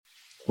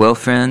Well,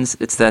 friends,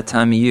 it's that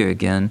time of year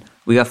again.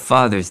 We got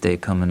Father's Day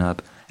coming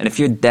up. And if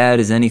your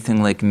dad is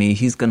anything like me,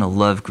 he's going to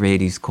love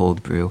Grady's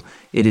Cold Brew.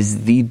 It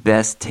is the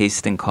best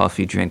tasting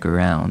coffee drink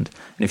around.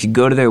 And if you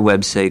go to their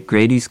website,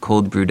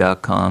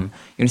 Grady'sColdBrew.com,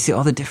 you're going to see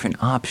all the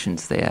different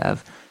options they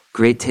have.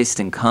 Great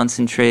tasting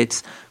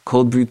concentrates,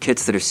 cold brew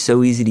kits that are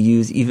so easy to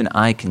use, even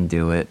I can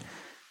do it.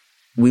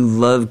 We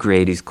love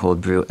Grady's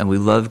Cold Brew, and we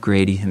love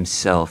Grady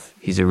himself.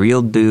 He's a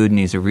real dude, and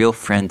he's a real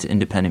friend to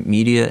independent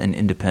media and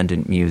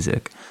independent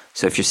music.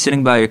 So if you're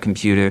sitting by your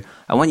computer,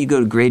 I want you to go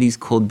to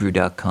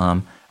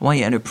Grady'sColdBrew.com. I want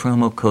you to enter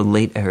promo code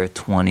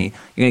LATEERA20.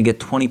 You're going to get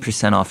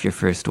 20% off your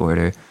first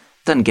order. It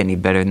doesn't get any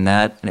better than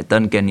that, and it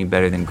doesn't get any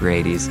better than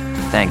Grady's.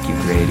 Thank you,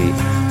 Grady.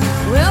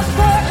 Well,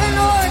 Portland,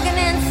 Oregon,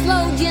 and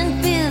slow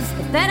gin fizz.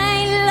 If that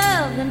ain't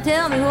love, then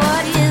tell me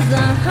what is,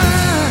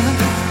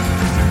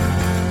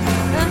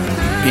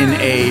 In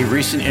a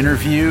recent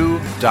interview,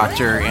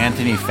 Dr.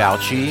 Anthony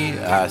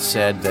Fauci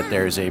said that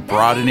there's a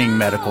broadening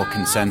medical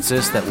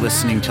consensus that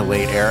listening to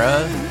Late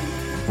Era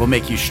will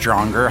make you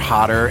stronger,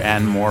 hotter,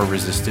 and more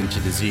resistant to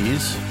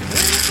disease.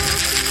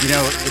 You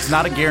know, it's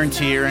not a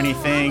guarantee or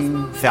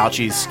anything.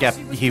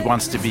 He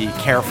wants to be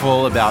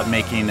careful about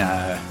making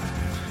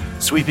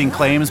sweeping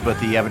claims, but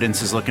the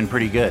evidence is looking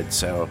pretty good.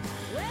 So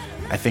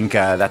I think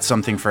that's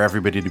something for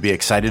everybody to be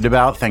excited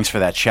about. Thanks for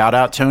that shout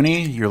out,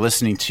 Tony. You're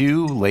listening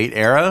to Late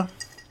Era,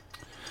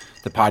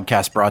 the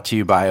podcast brought to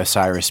you by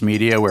Osiris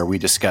Media, where we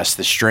discuss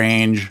the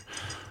strange,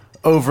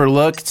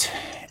 overlooked,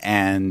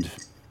 and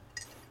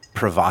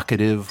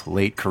provocative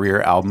late career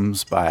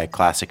albums by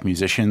classic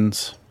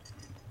musicians.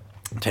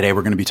 Today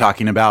we're going to be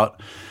talking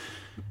about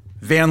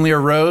Van Lear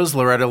Rose,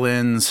 Loretta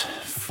Lynn's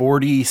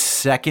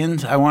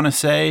 42nd, I want to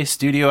say,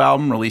 studio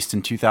album released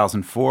in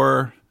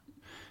 2004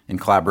 in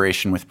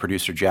collaboration with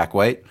producer Jack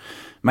White.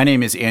 My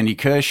name is Andy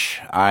Cush.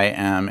 I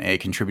am a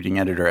contributing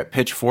editor at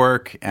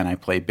Pitchfork, and I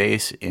play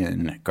bass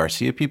in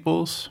Garcia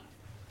Peoples.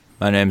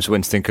 My name's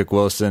Winston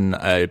Cook-Wilson.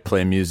 I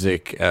play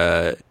music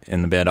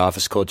in the band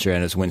Office Culture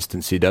and as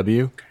Winston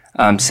CW.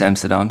 I'm Sam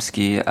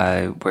Sadomsky.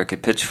 I work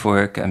at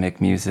Pitchfork. I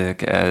make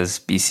music as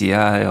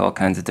BCI, all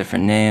kinds of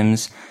different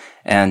names.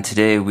 And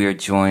today we are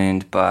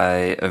joined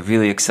by a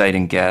really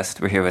exciting guest.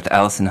 We're here with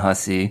Allison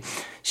Hussey.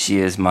 She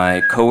is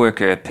my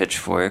coworker at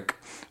Pitchfork,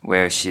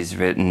 where she's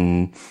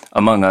written,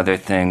 among other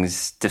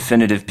things,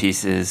 definitive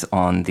pieces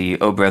on the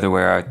Oh Brother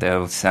Where Art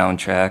Thou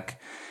soundtrack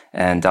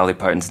and Dolly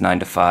Parton's 9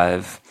 to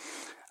 5.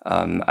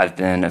 I've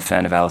been a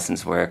fan of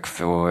Allison's work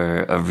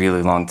for a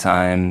really long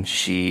time.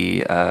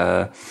 She,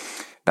 back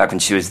when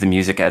she was the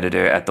music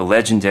editor at the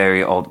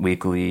legendary alt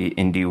weekly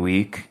Indie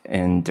Week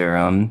in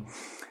Durham.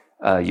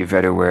 You've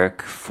read her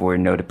work for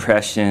No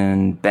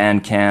Depression,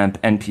 Bandcamp,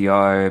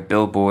 NPR,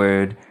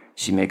 Billboard.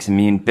 She makes a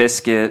mean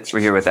biscuit.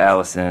 We're here with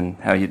Allison.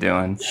 How you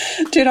doing?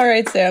 Doing all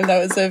right, Sam. That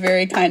was a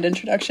very kind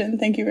introduction.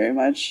 Thank you very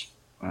much.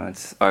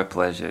 It's our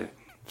pleasure.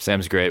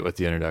 Sam's great with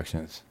the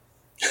introductions.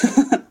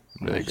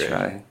 Really great.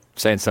 Try.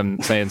 Saying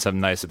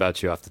something nice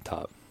about you off the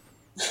top.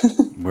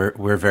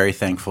 We're very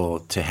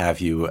thankful to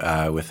have you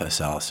with us,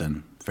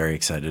 Allison. Very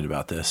excited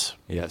about this.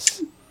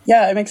 Yes.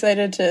 Yeah, I'm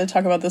excited to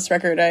talk about this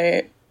record.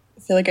 I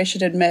feel like I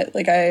should admit,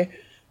 I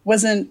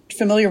wasn't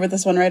familiar with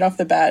this one right off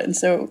the bat, and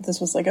so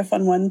this was a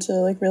fun one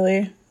to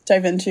really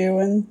dive into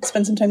and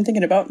spend some time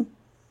thinking about.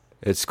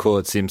 It's cool.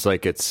 It seems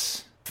like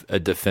it's a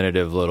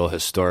definitive little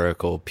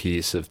historical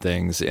piece of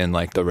things in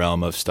the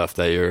realm of stuff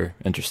that you're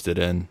interested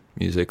in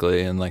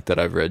musically, and that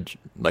I've read,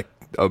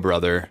 Oh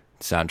Brother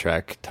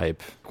soundtrack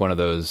type, one of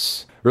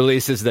those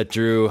releases that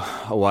drew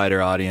a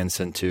wider audience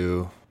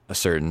into a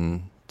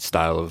certain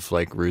style of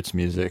roots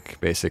music,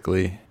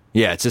 basically.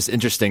 Yeah, it's just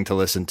interesting to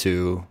listen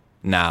to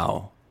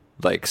now,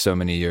 so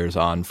many years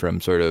on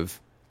from sort of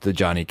the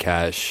Johnny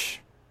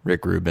Cash,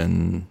 Rick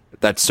Rubin,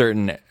 that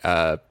certain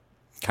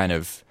kind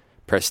of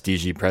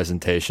prestige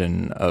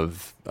presentation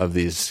of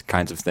these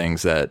kinds of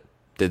things that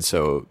did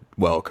so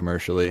well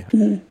commercially.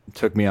 Mm-hmm. It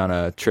took me on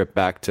a trip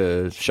back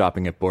to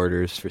shopping at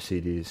Borders for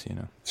CDs,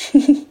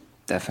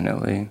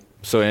 Definitely.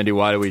 So, Andy,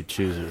 why do we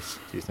choose this,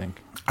 do you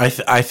think?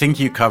 I think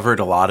you covered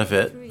a lot of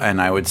it,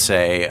 and I would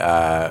say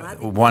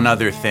one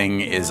other thing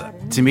is,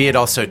 to me, it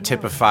also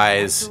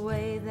typifies,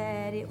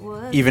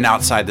 even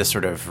outside the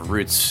sort of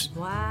roots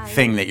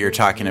thing that you're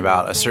talking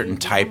about, a certain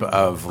type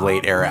of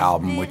late era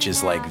album, which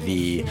is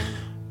the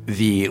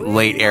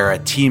late era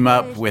team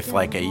up with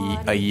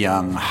a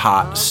young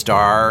hot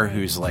star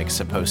who's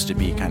supposed to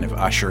be kind of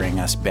ushering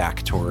us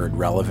back toward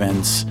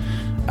relevance.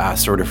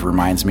 Sort of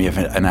reminds me of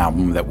an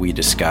album that we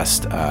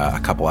discussed a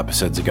couple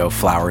episodes ago,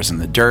 Flowers in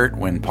the Dirt,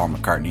 when Paul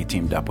McCartney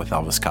teamed up with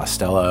Elvis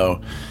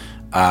Costello.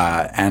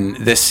 And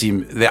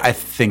I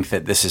think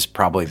that this is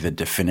probably the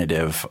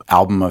definitive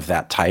album of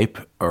that type,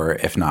 or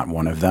if not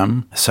one of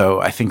them. So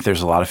I think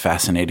there's a lot of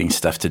fascinating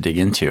stuff to dig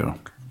into.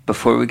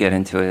 Before we get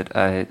into it,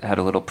 I had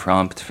a little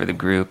prompt for the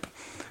group.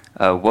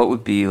 What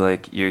would be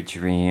your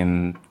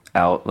dream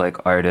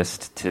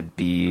artist to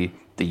be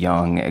the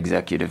young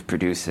executive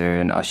producer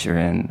and usher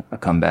in a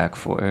comeback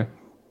for?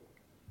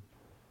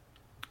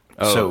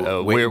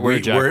 We're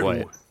Jack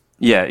White.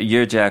 Yeah,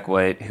 you're Jack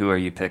White. Who are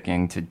you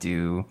picking to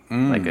do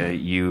like a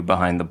you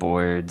behind the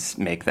boards,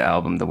 make the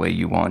album the way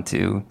you want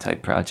to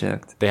type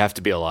project? They have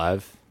to be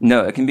alive.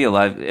 No, it can be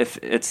alive. If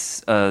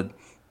it's a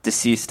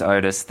deceased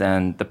artist,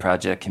 then the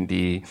project can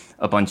be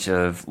a bunch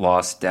of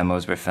lost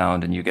demos were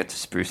found and you get to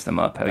spruce them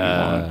up how you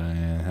want.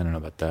 Yeah, I don't know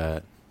about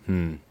that.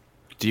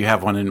 Do you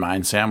have one in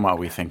mind, Sam, while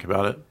we think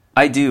about it?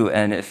 I do,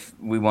 and if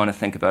we want to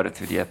think about it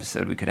through the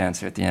episode, we could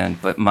answer at the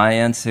end. But my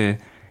answer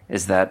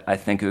is that I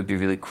think it would be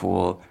really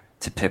cool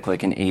to pick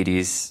like an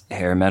 80s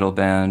hair metal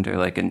band or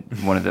like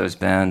one of those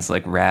bands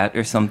like Rat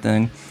or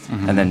something,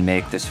 and then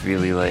make this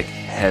really like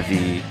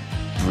heavy,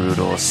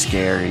 brutal,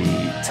 scary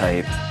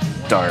type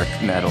dark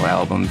metal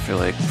album for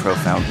like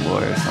Profound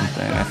Lore or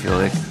something. I feel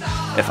like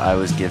if I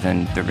was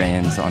given the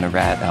reins on a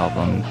Rat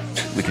album,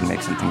 we could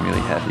make something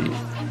really heavy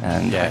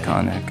and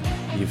iconic.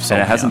 And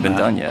it hasn't been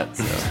done yet,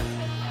 so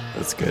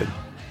that's good.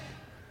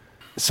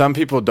 Some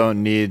people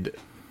don't need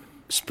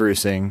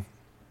sprucing,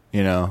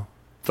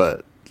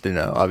 but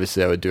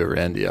obviously I would do a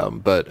Randy album,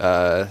 but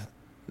I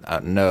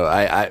don't know.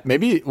 I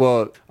maybe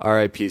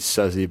R.I.P.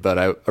 Suzy, but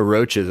a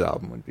Roaches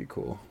album would be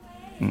cool.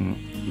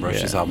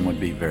 Roach's album would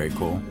be very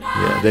cool.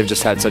 Yeah, they've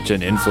just had such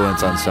an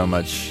influence on so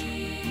much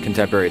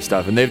contemporary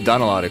stuff, and they've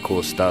done a lot of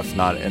cool stuff,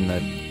 not in the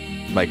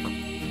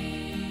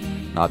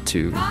not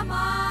too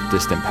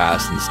distant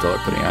past, and still are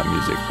putting out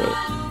music, but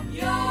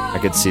I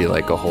could see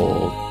like a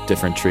whole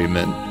different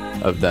treatment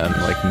of them,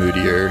 like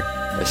moodier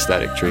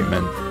aesthetic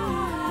treatment.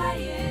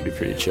 It'd be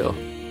pretty chill.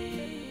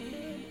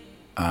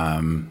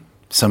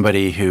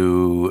 Somebody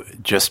who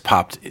just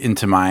popped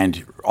into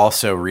mind,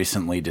 also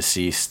recently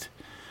deceased,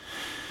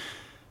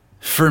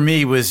 for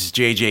me was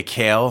J.J.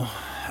 Cale.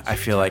 I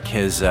feel like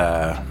his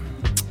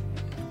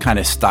kind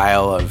of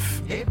style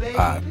of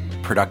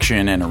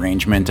production and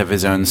arrangement of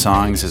his own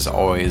songs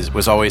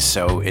was always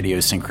so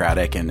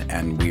idiosyncratic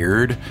and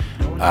weird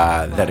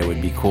that it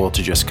would be cool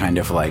to just kind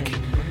of like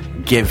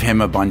give him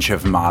a bunch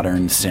of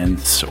modern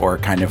synths or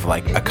kind of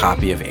like a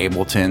copy of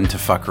Ableton to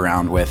fuck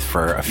around with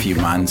for a few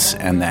months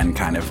and then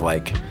kind of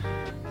like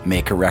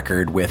make a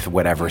record with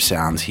whatever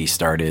sounds he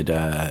started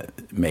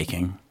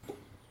making.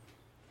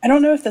 I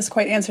don't know if this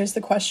quite answers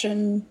the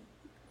question,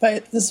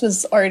 but this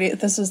was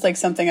like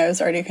something I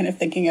was already kind of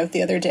thinking of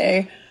the other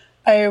day.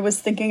 I was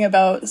thinking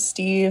about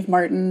Steve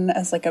Martin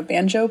as like a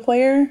banjo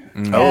player.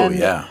 Oh,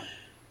 yeah.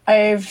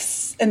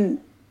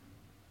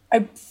 I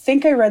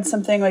think I read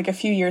something like a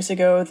few years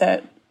ago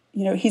that,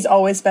 he's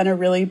always been a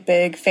really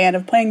big fan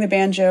of playing the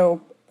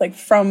banjo, like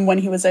from when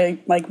he was a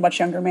like much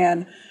younger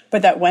man,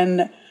 but that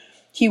when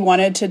he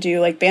wanted to do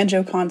like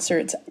banjo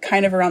concerts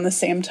kind of around the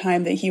same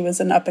time that he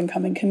was an up and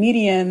coming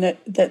comedian,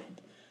 that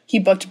he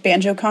booked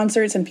banjo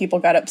concerts and people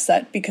got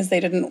upset because they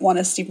didn't want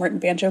a Steve Martin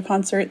banjo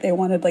concert. They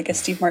wanted like a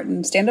Steve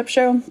Martin stand-up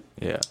show.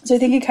 Yeah. So I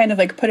think he kind of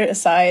like put it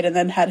aside and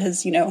then had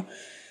his,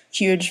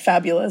 huge,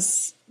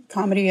 fabulous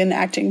comedy and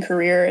acting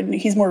career. And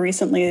he's more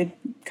recently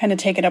kind of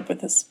taken up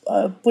with this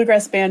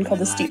bluegrass band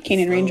called the Steep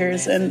Canyon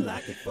Rangers. And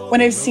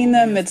when I've seen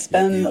them, it's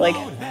been like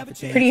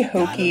pretty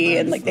hokey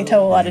and like they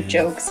tell a lot of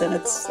jokes and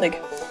it's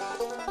like,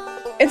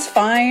 it's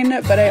fine.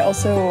 But I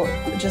also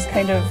just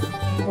kind of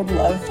would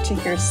love to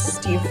hear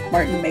Steve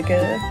Martin make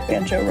a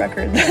banjo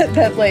record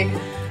that like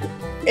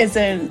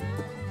isn't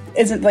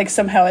like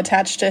somehow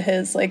attached to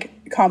his like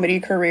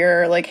comedy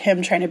career, or like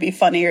him trying to be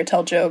funny or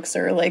tell jokes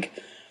or like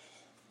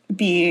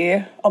be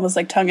almost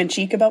like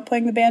tongue-in-cheek about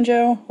playing the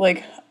banjo.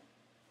 Like,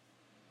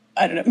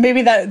 I don't know,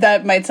 maybe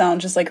that might sound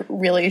just like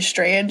really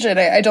strange, and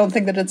I don't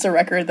think that it's a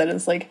record that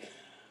is like,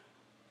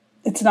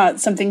 it's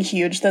not something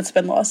huge that's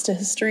been lost to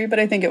history, but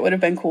I think it would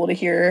have been cool to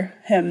hear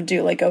him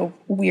do like a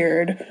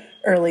weird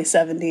early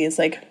 70s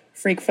like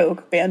freak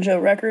folk banjo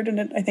record,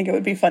 and I think it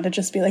would be fun to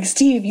just be like,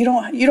 Steve, you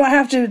don't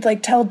have to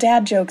like tell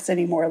dad jokes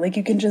anymore, like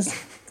you can just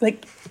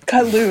like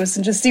cut loose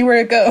and just see where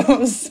it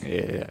goes.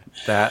 Yeah.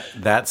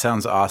 That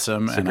sounds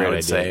awesome. And I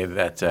would say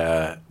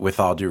that with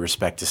all due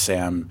respect to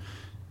Sam,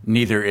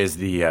 neither is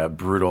the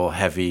brutal,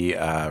 heavy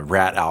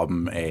Rat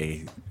album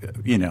a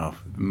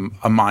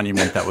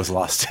monument that was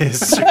lost to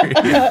history.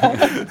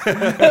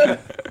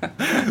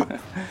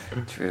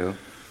 True.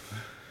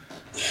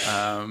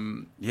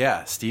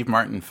 Yeah, Steve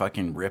Martin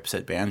fucking rips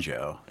at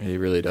banjo. He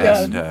really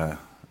does. And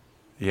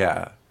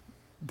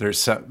there's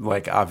some,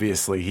 like,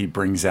 obviously he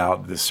brings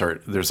out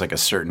there's like a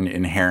certain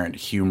inherent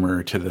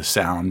humor to the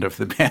sound of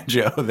the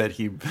banjo that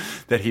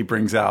he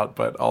brings out,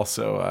 but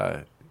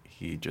also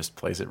he just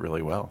plays it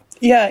really well.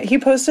 Yeah, he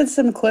posted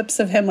some clips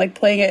of him like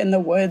playing it in the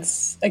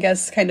woods, I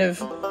guess kind of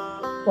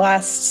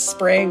last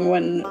spring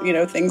when,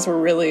 things were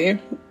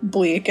really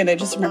bleak, and I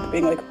just remember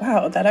being like,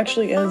 wow, that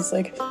actually is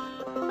like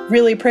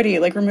really pretty,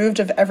 like removed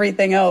of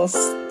everything else,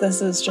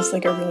 this is just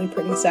like a really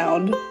pretty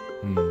sound.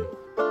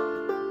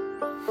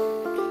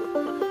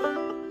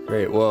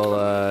 Great. Well,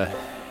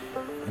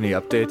 any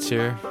updates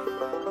here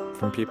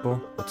from people?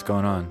 What's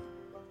going on?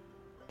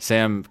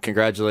 Sam,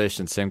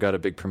 congratulations. Sam got a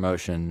big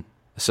promotion.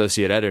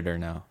 Associate editor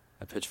now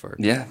at Pitchfork.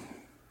 Yeah.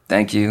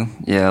 Thank you.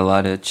 Yeah, a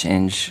lot of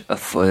change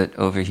afoot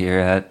over here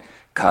at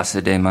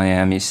Casa de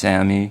Miami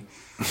Sammy.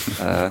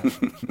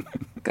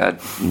 got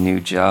a new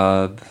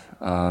job.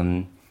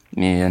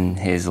 Me and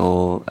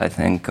Hazel, I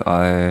think,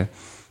 are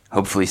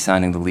hopefully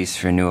signing the lease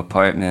for a new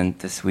apartment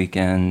this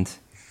weekend.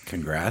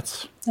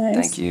 Congrats. Nice.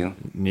 Thank you.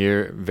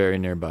 Very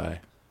nearby.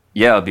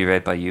 Yeah, I'll be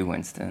right by you,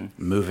 Winston.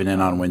 Moving in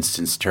on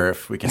Winston's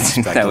turf. We can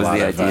expect That a was lot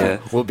the of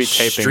idea. We'll be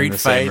taping street in the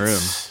same room.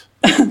 fights.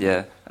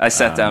 Yeah, I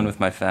sat down with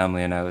my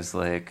family and I was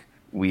like,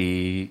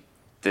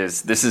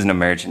 this is an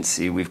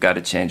emergency. We've got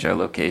to change our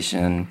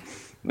location.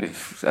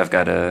 I've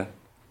got to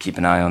keep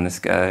an eye on this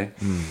guy.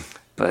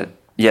 But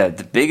yeah,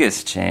 the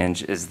biggest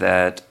change is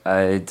that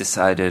I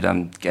decided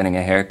I'm getting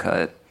a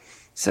haircut.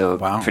 So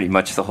pretty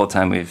much the whole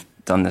time we've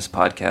done this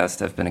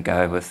podcast, I've been a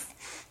guy with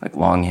like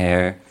long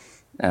hair,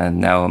 and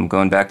now I'm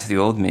going back to the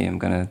old me. I'm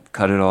gonna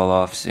cut it all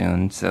off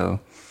soon. So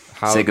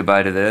say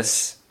goodbye to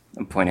this.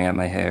 I'm pointing at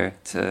my hair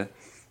to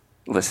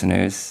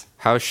listeners.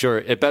 How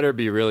short? It better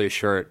be really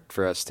short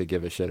for us to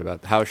give a shit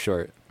about. How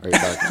short are you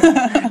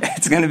talking?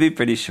 It's gonna be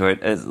pretty short.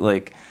 It's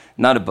like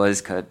not a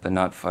buzz cut, but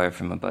not far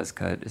from a buzz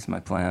cut is my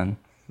plan.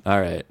 All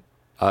right.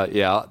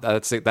 Yeah,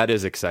 that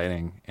is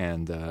exciting,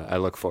 and I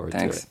look forward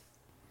to it.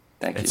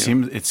 Thank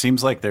you. It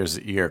seems like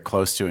you're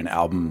close to an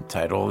album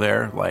title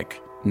there,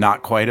 like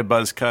not quite a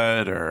buzz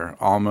cut or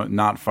almost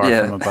not far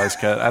from a buzz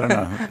cut. I don't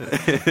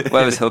know.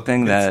 Well, I was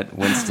hoping that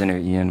Winston or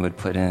Ian would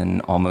put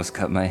in "almost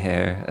cut my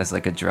hair" as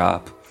like a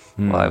drop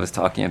while I was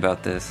talking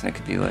about this, and it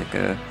could be like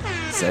a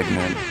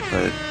segment,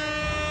 but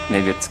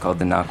maybe it's called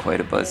the "not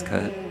quite a buzz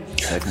cut"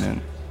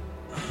 segment.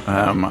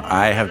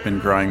 I have been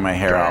growing my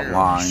hair out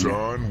long,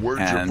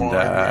 and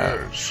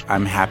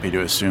I'm happy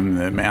to assume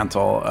the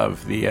mantle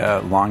of the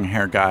long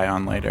hair guy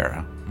on Late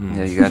Era.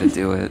 Yeah, you got to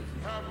do it.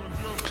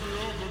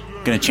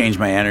 Going to change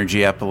my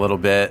energy up a little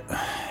bit.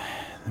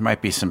 There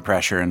might be some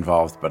pressure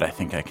involved, but I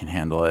think I can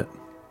handle it.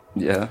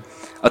 Yeah.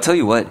 I'll tell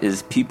you what,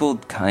 is people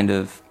kind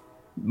of,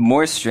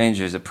 more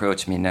strangers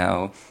approach me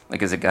now,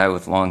 like as a guy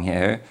with long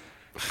hair.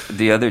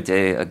 The other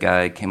day, a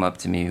guy came up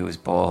to me who was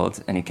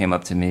bald, and he came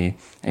up to me,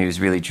 and he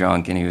was really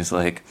drunk, and he was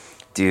like,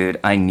 dude,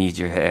 I need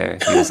your hair.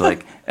 He was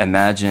like,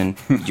 imagine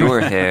your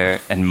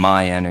hair and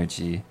my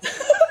energy.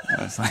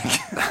 And I was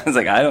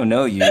like, I don't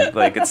know you.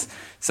 Like,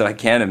 so I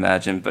can't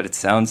imagine, but it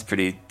sounds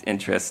pretty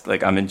interesting.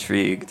 Like, I'm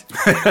intrigued.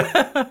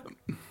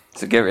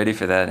 So get ready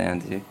for that,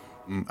 Andy.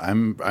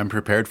 I'm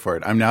prepared for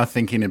it. I'm now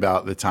thinking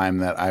about the time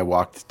that I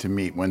walked to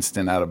meet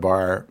Winston at a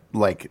bar,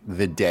 like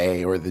the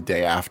day or the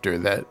day after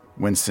that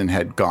Winston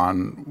had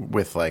gone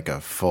with like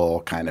a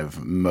full kind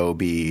of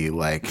Moby,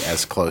 like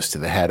as close to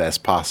the head as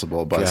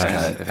possible buzz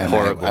cut. And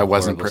I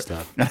wasn't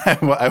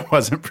I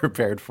wasn't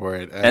prepared for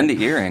it. And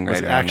the earring, right?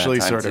 I was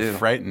actually sort of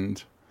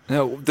frightened.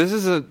 No, this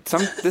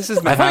has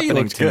been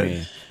happening to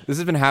me. This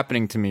has been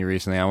happening to me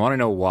recently. I want to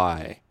know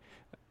why.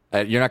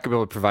 You're not going to be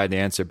able to provide the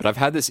answer, but I've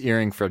had this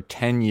earring for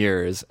 10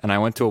 years, and I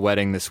went to a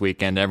wedding this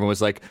weekend, and everyone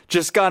was like,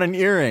 just got an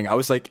earring. I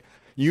was like,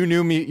 you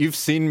knew me, you've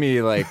seen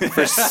me like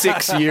for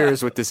 6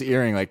 years with this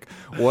earring. Like,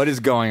 what is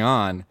going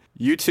on?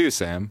 You too,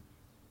 Sam.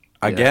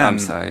 Again, yeah, I'm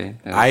sorry.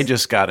 I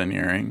just got an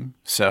earring,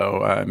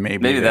 so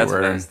maybe that's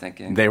what I was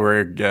thinking. They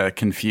were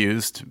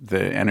confused.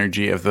 The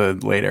energy of the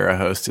Late Era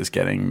host is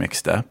getting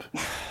mixed up.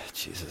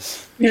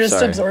 Jesus. You're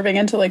just absorbing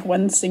into like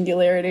one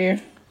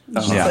singularity.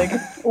 Just like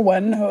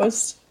one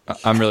host.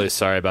 I'm really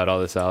sorry about all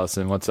this,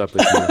 Allison. What's up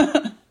with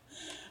you?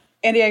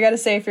 Andy, I gotta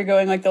say, if you're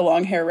going like the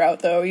long hair route,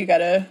 though, you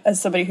gotta, as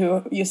somebody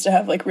who used to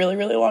have like really,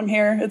 really long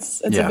hair,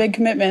 it's a big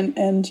commitment,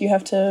 and you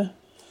have to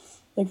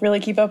like really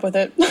keep up with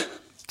it.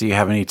 Do you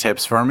have any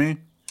tips for me?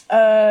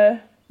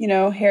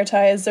 Hair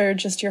ties are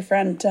just your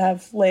friend to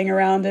have laying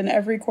around in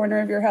every corner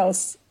of your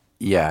house.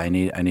 Yeah, I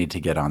need to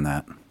get on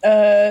that.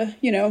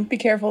 Be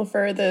careful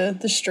for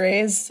the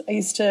strays. I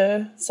used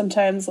to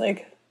sometimes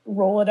like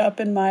roll it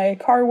up in my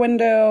car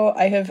window.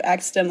 I have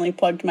accidentally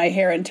plugged my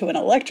hair into an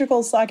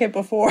electrical socket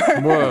before.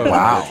 Whoa.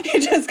 Wow.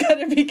 You just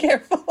gotta be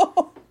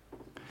careful.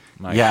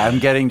 I'm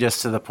getting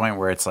just to the point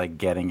where it's like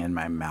getting in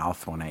my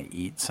mouth when I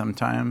eat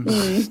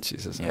sometimes.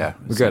 Jesus. Yeah.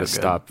 We gotta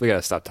stop. We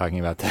gotta stop talking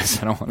about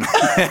this. I don't want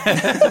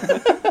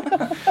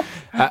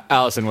to.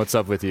 Allison, what's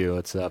up with you?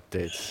 What's the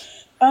updates?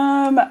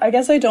 I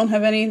guess I don't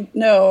have any.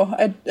 No,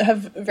 I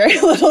have very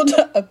little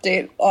to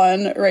update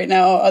on right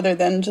now, other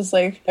than just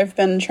like I've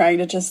been trying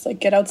to just like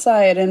get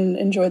outside and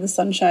enjoy the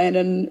sunshine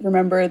and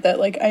remember that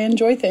like I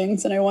enjoy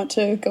things and I want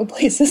to go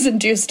places and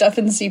do stuff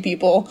and see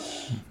people.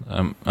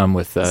 I'm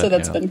with that. So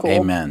that's been cool.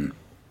 Amen.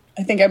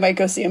 I think I might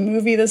go see a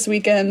movie this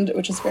weekend,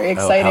 which is very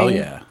exciting. Oh, hell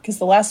yeah. Because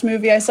the last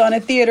movie I saw in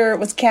a theater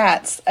was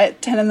Cats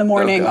at 10 in the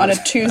morning on a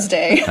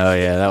Tuesday. Oh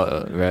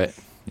yeah, right.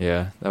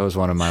 Yeah, that was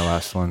one of my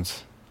last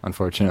ones,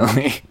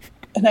 unfortunately.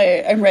 And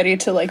I'm ready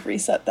to like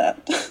reset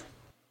that.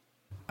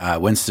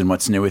 Winston,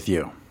 what's new with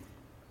you?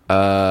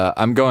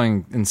 I'm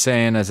going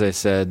insane, as I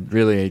said,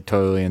 really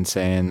totally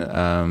insane.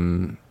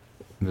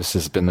 This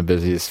has been the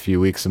busiest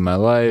few weeks of my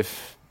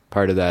life.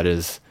 Part of that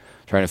is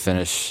trying to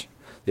finish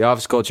the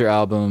Office Culture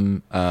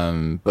album,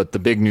 but the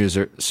big news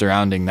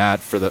surrounding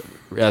that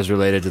as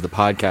related to the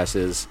podcast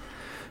is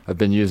I've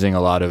been using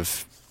a lot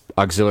of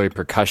auxiliary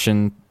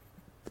percussion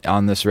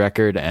on this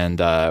record, and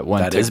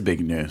That is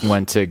big news.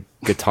 Went to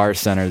Guitar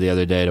Center the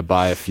other day to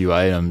buy a few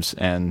items,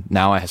 and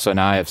now I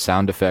have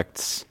sound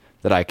effects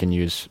that I can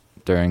use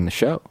during the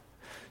show.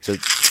 So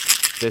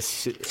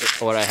this,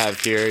 what I have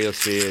here, you'll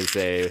see, is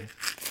a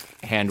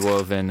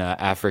hand-woven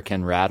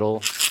African rattle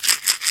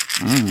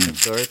of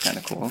sorts. Kind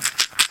of cool.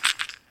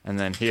 And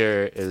then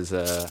here is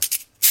a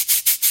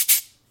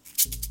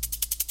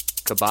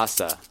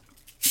kabasa.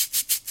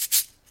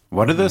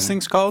 What are those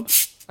things called?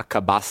 A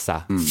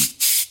kabasa.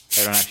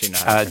 I don't actually know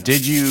how to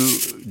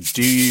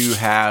Do you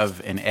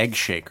have an egg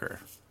shaker?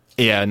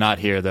 Yeah, not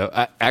here, though.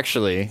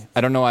 Actually,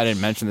 I don't know why I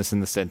didn't mention this in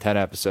the Santana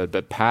episode,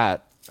 but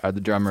Pat,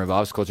 the drummer of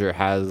Obs Culture,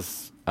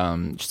 has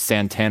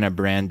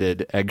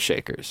Santana-branded egg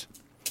shakers.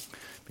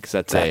 Because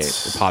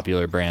that's a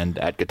popular brand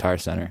at Guitar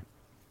Center.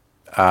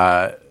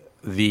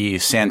 The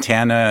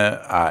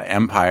Santana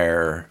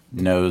empire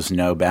knows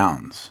no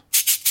bounds.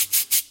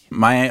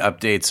 My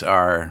updates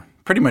are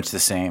pretty much the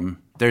same.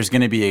 There's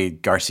going to be a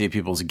Garcia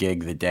Peoples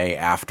gig the day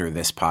after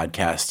this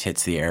podcast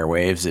hits the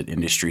airwaves at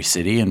Industry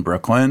City in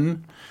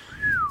Brooklyn.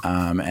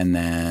 And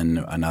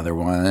then another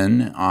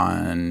one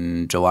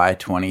on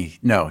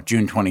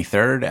June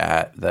 23rd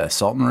at the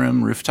Sultan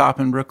Room rooftop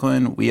in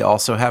Brooklyn. We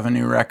also have a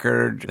new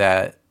record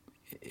that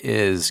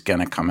is going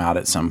to come out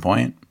at some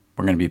point.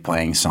 We're going to be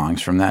playing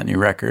songs from that new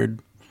record.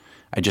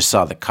 I just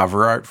saw the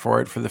cover art for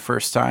it for the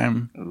first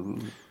time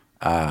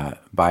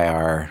by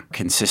our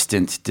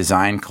consistent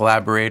design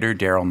collaborator,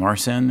 Daryl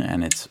Norson,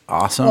 and it's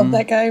awesome. Love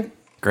that guy.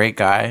 Great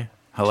guy.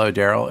 Hello,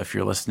 Daryl, if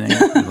you're listening.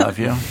 We love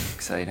you.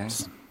 Exciting.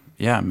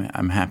 Yeah,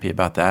 I'm happy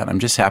about that. I'm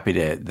just happy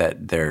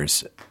that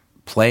there's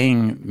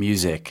playing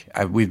music.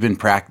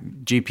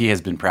 GP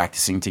has been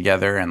practicing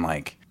together, and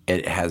like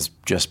it has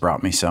just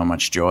brought me so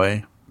much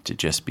joy to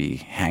just be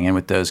hanging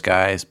with those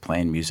guys,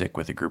 playing music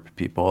with a group of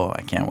people.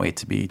 I can't wait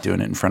to be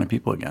doing it in front of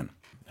people again.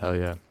 Hell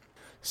yeah.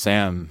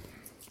 Sam,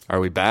 are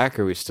we back?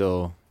 Or are we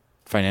still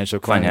Financial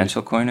Corner?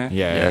 Financial Corner?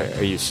 Yeah.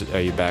 Are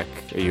you back?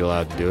 Are you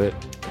allowed to do it?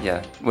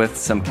 Yeah, with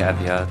some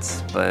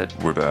caveats, but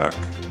We're back,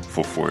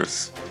 full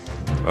force.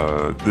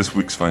 This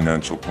week's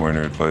Financial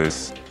Corner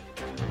advice: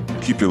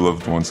 keep your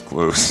loved ones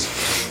close.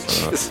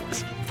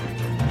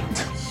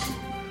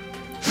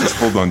 Just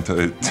hold on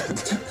tight.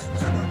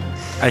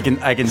 I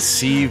can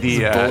see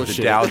the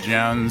bullshit. Dow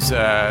Jones.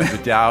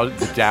 The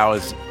Dow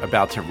is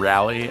about to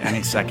rally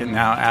any second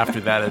now. After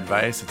that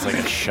advice, it's like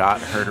a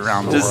shot heard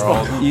around the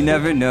world. you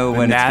never know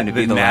when it's going to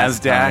be the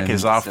last time. NASDAQ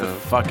is off so the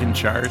fucking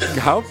chart.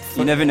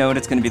 You never know when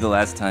it's going to be the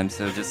last time,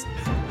 so just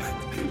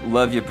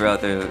love your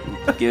brother.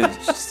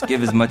 Just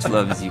give as much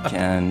love as you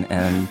can,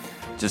 and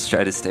just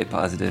try to stay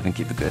positive and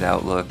keep a good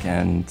outlook,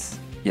 and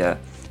yeah,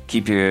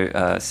 keep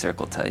your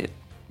circle tight.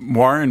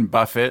 Warren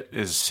Buffett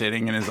is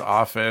sitting in his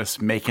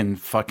office making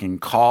fucking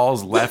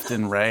calls left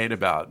and right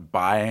about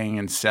buying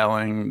and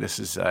selling. This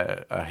is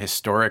a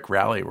historic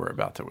rally we're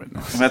about to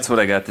witness. That's what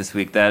I got this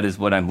week. That is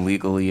what I'm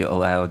legally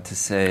allowed to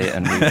say.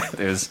 And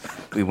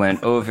we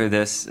went over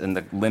this and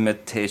the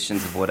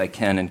limitations of what I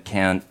can and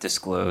can't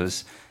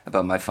disclose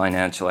about my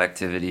financial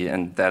activity.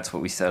 And that's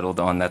what we settled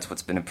on. That's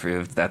what's been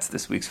approved. That's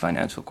this week's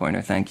Financial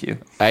Corner. Thank you.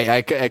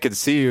 I could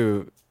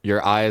see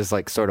your eyes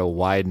like sort of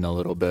widen a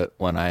little bit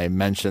when I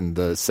mentioned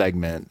the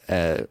segment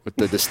with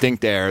the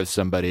distinct air of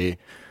somebody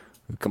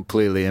who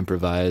completely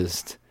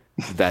improvised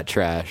that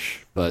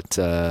trash. But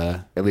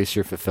at least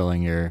you're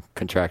fulfilling your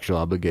contractual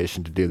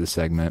obligation to do the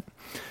segment.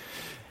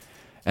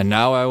 And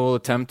now I will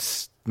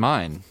attempt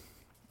mine,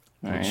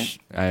 All which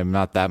right. I am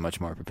not that much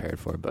more prepared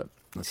for, but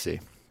let's see.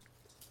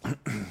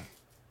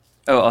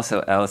 Oh,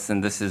 also,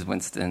 Allison, this is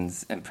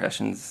Winston's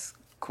Impressions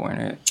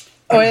Corner.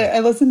 Oh, I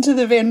listened to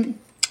the Van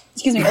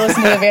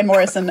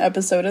Morrison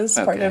episode as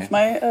part Okay. of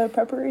my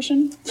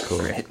preparation.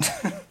 Great.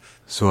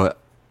 So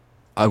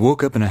I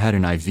woke up and I had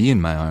an IV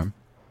in my arm,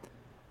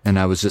 and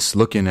I was just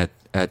looking at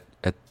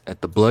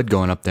the blood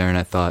going up there, and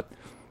I thought,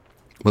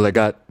 well, I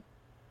got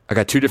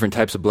two different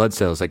types of blood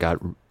cells. I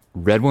got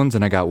red ones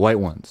and I got white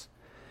ones,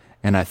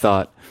 and I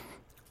thought,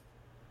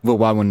 well,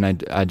 why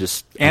wouldn't I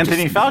just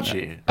Anthony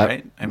Fauci,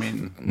 right? I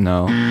mean,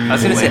 no. I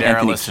was going to say Late era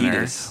Anthony listener.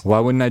 Kiedis. Why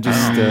wouldn't I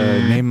just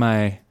name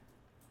my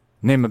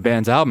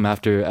band's album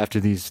after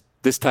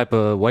this type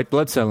of white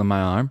blood cell in my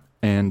arm?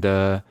 And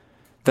then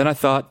I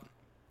thought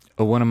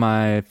of one of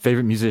my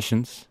favorite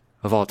musicians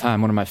of all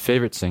time, one of my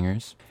favorite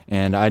singers,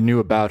 and I knew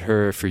about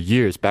her for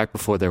years, back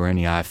before there were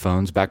any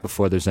iPhones, back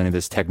before there's any of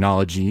this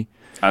technology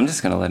I'm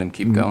just going to let him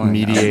keep going. I'm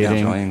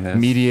enjoying this.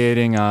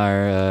 mediating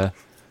our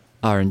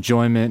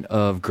enjoyment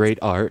of great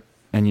art,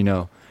 and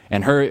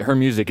and her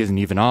music isn't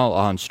even all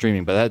on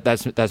streaming, but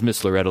that's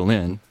Miss Loretta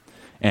Lynn,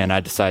 and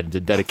I decided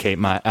to dedicate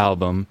my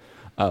album.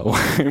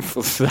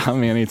 Stop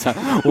me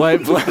anytime.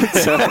 White blood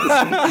cells.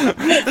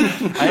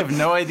 I have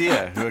no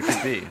idea who it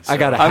could be. So I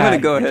got a I'm hat. going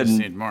to go we ahead just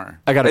and need more.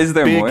 I got a Is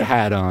there big more?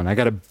 hat on. I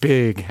got a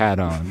big hat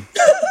on.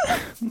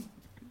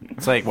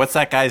 It's like, what's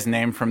that guy's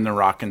name from the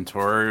Rockin'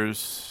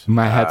 Tours?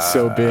 My hat's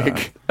so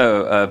big.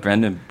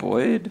 Brendan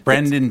Boyd?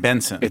 Brendan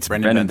Benson. It's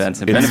Brendan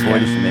Benson. It's- Brendan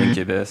Boyd is from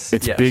Incubus.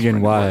 It's Yes, big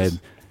and Brendan wide. Boyd.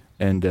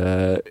 And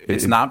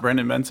it's not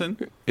Brendan Benson?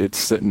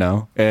 It's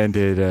no. And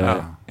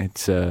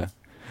it's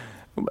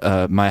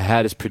my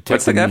hat is protecting me.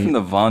 What's the guy from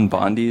the Von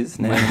Bondi's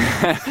name?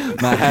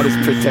 My hat is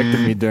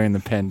protecting me during the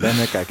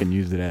pandemic. I can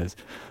use it as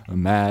a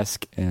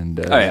mask. And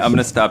all right, I'm going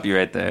to stop you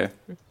right there.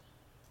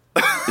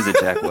 Is it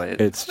Jack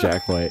White? It's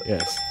Jack White,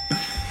 yes.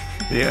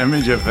 The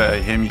image of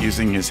him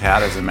using his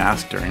hat as a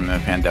mask during the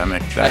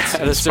pandemic, that's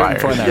at a certain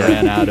inspired. point I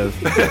ran out of.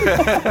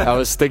 I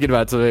was thinking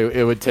about something.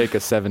 It would take a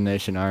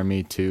 7-nation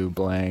army to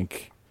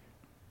blank.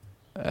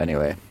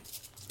 Anyway.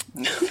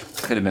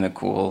 Could have been a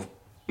cool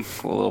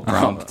little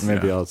prompt.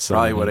 Maybe I'll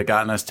probably would have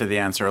gotten us to the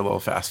answer a little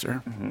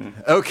faster. Mm-hmm.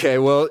 Okay,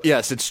 well,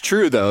 yes, it's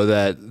true though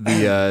that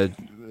the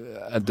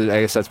I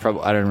guess that's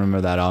probably, I don't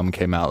remember, that album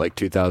came out like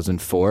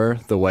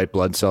 2004, the White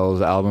Blood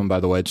Cells album by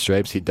the White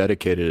Stripes. He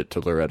dedicated it to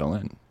Loretta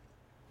Lynn.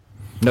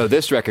 No,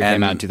 this record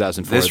came out in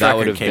 2004. This that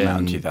would record have came been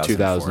out in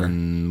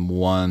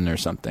 2001 or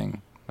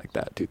something like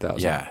that.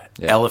 2000. Yeah.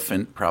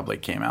 Elephant probably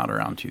came out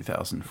around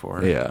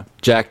 2004. Yeah,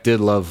 Jack did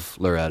love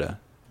Loretta,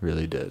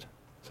 really did.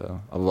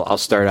 So I'll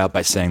start out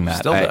by saying that.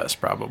 Still does,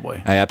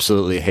 probably. I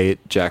absolutely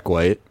hate Jack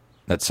White.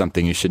 That's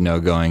something you should know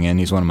going in.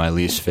 He's one of my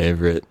least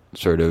favorite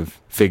sort of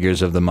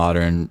figures of the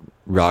modern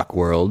rock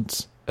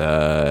worlds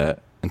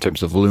in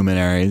terms of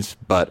luminaries.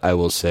 But I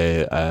will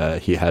say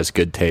he has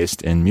good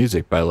taste in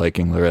music by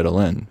liking Loretta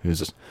Lynn,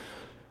 who's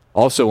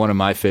also one of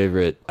my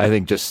favorite, I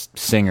think, just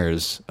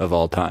singers of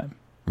all time.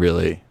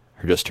 Really,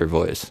 just her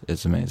voice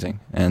is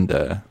amazing.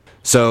 And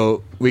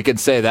so we could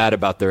say that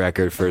about the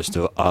record first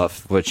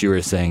off, what you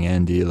were saying,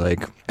 Andy.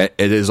 Like, it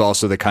is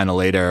also the kind of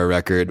late era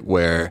record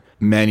where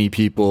many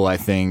people, I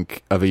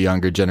think, of a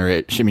younger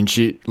generation, I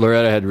mean,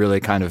 Loretta had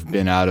really kind of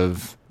been out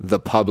of the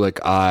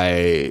public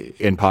eye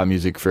in pop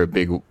music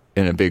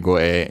in a big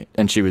way,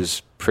 and she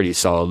was pretty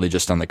solidly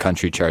just on the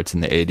country charts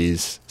in the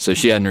 80s. So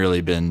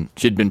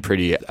she'd been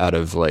pretty out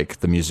of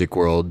like the music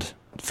world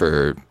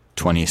for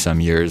 20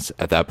 some years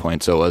at that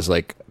point. So it was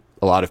like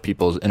a lot of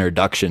people's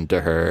introduction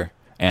to her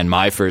and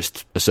my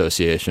first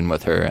association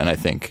with her. And I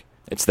think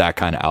it's that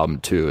kind of album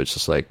too. It's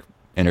just like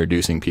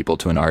introducing people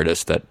to an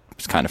artist that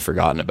was kind of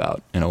forgotten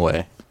about in a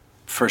way.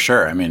 For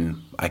sure. I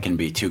mean, I can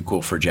be too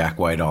cool for Jack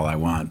White all I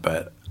want,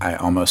 but I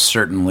almost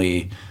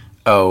certainly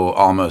owe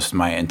almost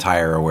my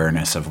entire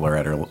awareness of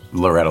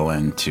Loretta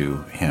Lynn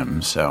to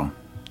him. So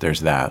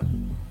there's that.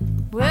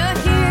 Well,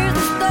 here's the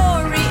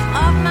story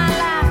of my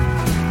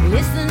life.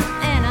 Listen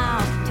and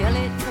I'll tell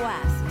it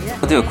twice. Yeah.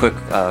 I'll do a quick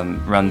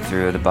run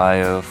through of the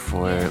bio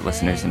for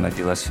listeners who might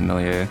be less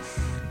familiar.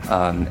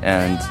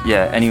 And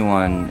yeah,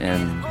 anyone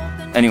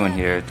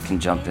here can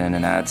jump in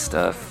and add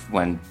stuff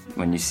when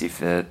you see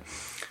fit.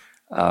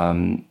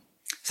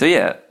 So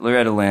yeah,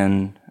 Loretta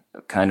Lynn,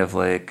 kind of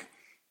like,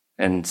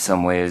 in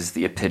some ways,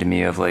 the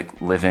epitome of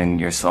like living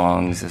your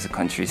songs as a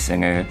country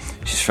singer.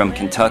 She's from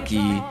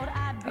Kentucky.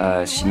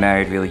 She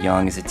married really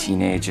young as a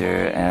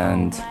teenager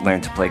and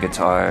learned to play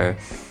guitar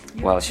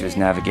while she was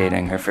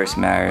navigating her first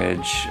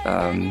marriage.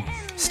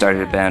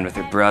 Started a band with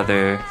her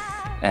brother,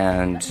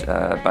 and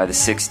by the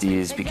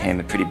 60s became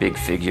a pretty big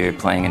figure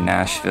playing in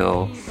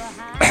Nashville.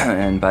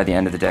 And by the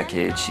end of the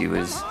decade, she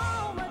was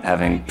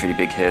having pretty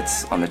big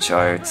hits on the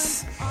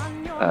charts.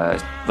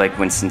 Like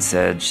Winston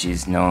said,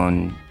 she's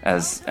known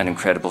as an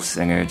incredible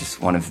singer,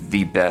 just one of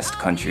the best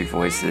country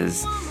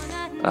voices.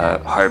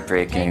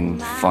 Heartbreaking,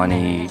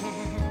 funny,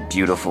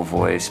 beautiful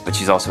voice, but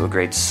she's also a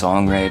great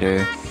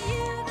songwriter.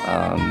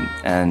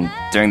 And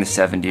during the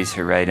 70s,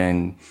 her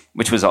writing,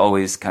 which was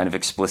always kind of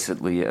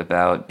explicitly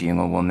about being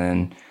a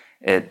woman,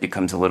 it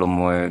becomes a little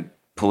more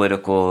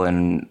political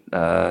and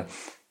a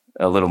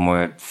little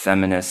more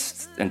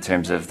feminist in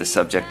terms of the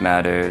subject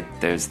matter.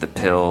 There's The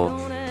Pill,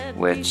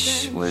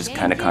 which was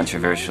kind of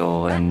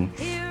controversial and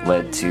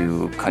led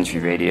to country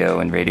radio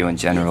and radio in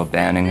general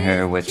banning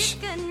her, which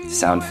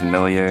sound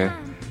familiar.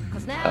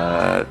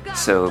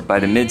 So by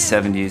the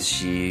mid-70s,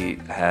 she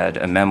had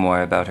a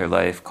memoir about her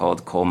life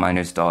called Coal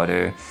Miner's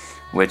Daughter,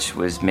 which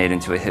was made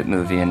into a hit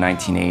movie in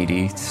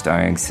 1980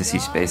 starring Sissy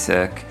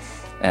Spacek.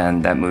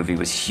 And that movie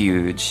was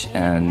huge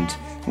and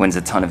wins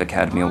a ton of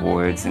Academy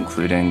Awards,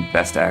 including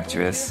Best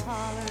Actress.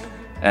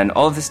 And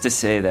all of this to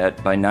say that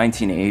by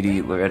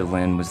 1980, Loretta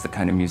Lynn was the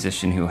kind of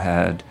musician who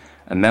had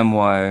a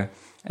memoir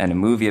and a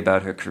movie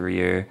about her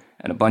career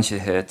and a bunch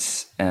of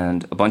hits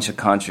and a bunch of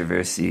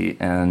controversy,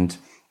 and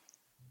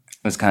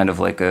it was kind of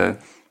like a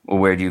well,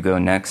 where do you go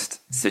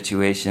next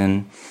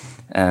situation.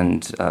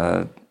 And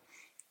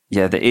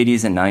yeah, the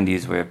 80s and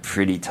 90s were a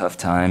pretty tough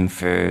time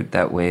for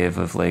that wave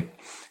of like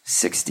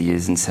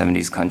 60s and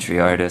 70s country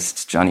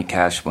artists. Johnny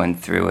Cash went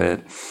through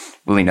it.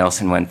 Willie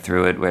Nelson went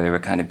through it, where they were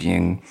kind of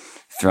being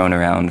thrown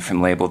around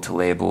from label to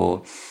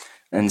label.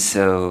 And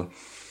so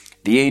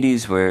the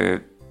 80s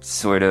were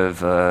sort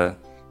of a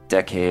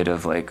decade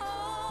of like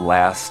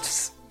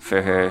lasts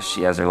for her.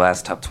 She has her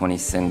last top 20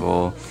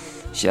 single.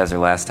 She has her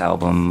last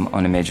album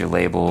on a major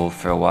label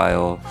for a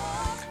while.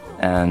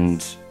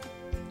 And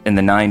in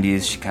the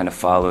 90s, she kind of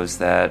follows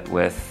that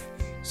with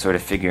sort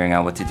of figuring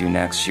out what to do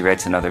next. She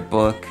writes another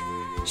book.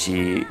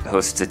 She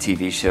hosts a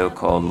TV show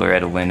called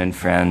Loretta Lynn and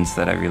Friends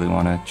that I really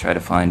want to try to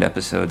find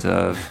episodes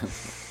of.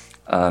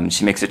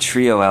 She makes a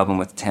trio album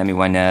with Tammy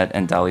Wynette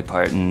and Dolly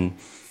Parton.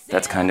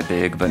 That's kind of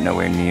big, but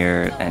nowhere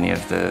near any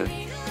of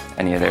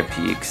their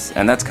peaks.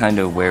 And that's kind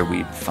of where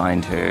we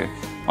find her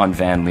on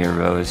Van Leer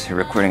Rose. Her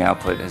recording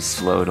output has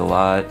slowed a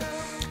lot.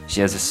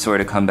 She has a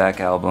sort of comeback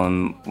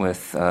album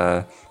with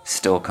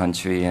Still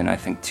Country in, I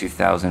think,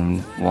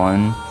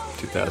 2001.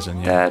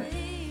 2000, yeah.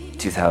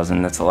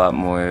 2000, that's a lot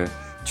more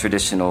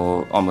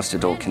traditional, almost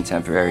adult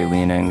contemporary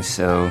leaning.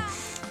 So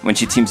when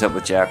she teams up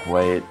with Jack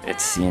White,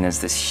 it's seen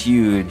as this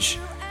huge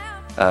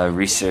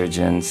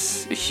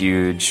resurgence, a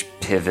huge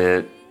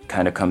pivot,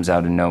 kind of comes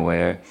out of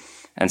nowhere.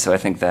 And so I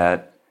think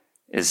that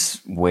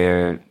is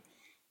where,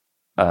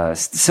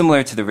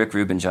 similar to the Rick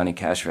Rubin, Johnny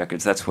Cash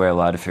records, that's where a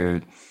lot of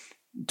her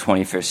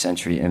 21st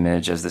century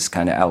image as this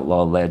kind of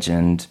outlaw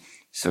legend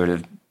sort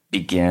of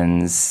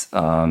begins.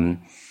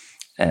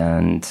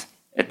 And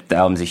the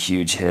album's a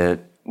huge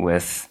hit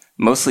with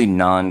mostly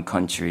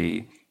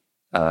non-country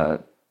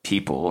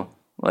people.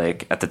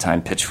 Like at the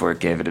time, Pitchfork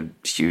gave it a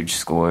huge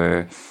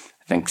score.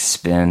 I think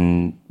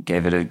Spin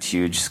gave it a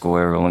huge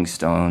score. Rolling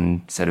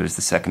Stone said it was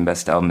the second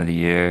best album of the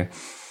year.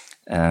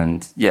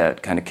 And yeah,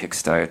 it kind of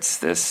kickstarts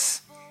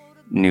this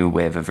new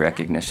wave of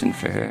recognition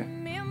for her.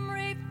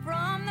 Memory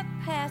from the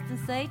past and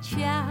say,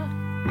 child,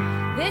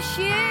 this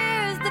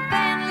year's the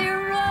Van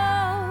Leer Rose.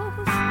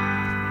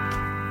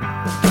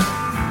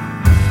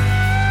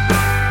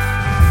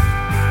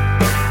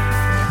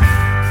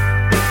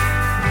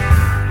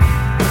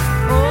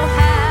 Oh,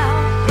 how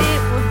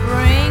it would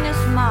bring a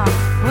smile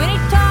when he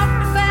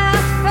talked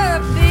about her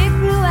big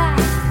blue eyes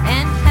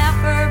and how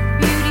her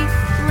beauty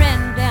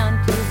ran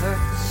down to her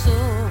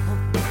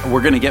soul.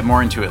 We're going to get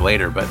more into it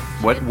later, but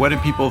what do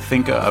people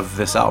think of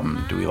this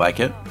album? Do we like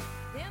it?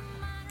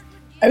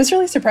 I was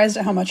really surprised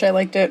at how much I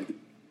liked it.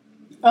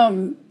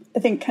 I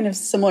think kind of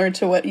similar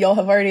to what y'all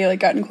have already like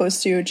gotten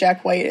close to,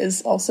 Jack White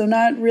is also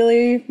not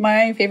really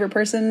my favorite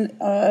person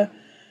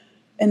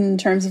in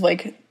terms of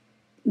like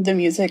the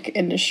music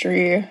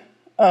industry.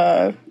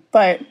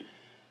 But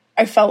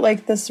I felt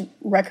like this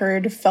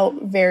record felt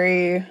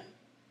very,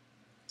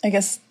 I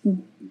guess,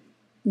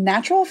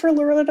 natural for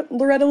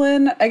Loretta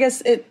Lynn. I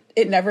guess it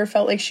never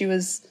felt like she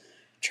was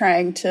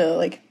trying to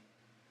like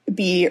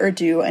be or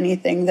do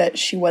anything that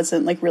she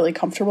wasn't like really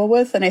comfortable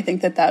with. And I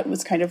think that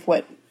was kind of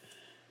what,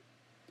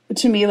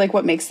 to me, like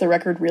what makes the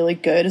record really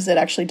good is it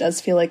actually does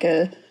feel like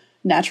a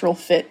natural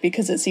fit,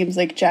 because it seems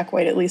like Jack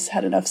White at least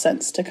had enough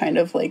sense to kind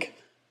of like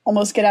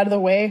almost get out of the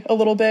way a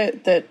little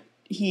bit, that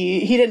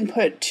he didn't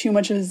put too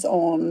much of his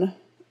own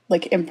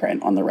like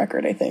imprint on the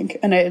record, I think.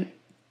 And I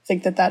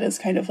think that is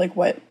kind of like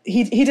what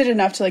he did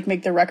enough to like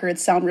make the record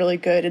sound really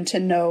good and to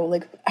know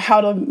like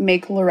how to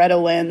make Loretta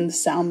Lynn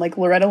sound like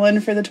Loretta Lynn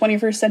for the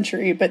 21st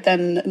century, but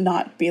then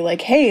not be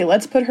like, hey,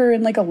 let's put her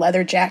in like a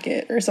leather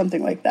jacket or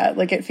something like that.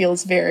 Like it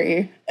feels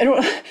very,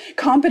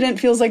 competent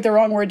feels like the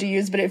wrong word to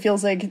use, but it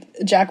feels like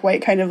Jack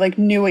White kind of like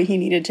knew what he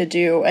needed to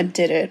do and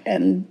did it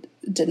and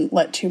didn't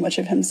let too much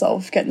of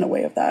himself get in the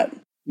way of that.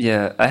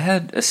 Yeah, I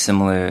had a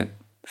similar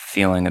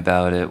feeling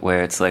about it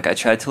where it's like I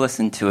tried to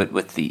listen to it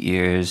with the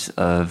ears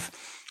of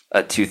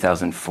a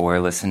 2004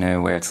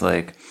 listener, where it's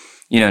like,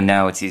 you know,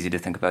 now it's easy to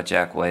think about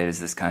Jack White as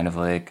this kind of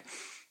like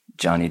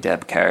Johnny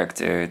Depp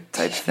character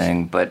type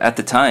thing. But at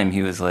the time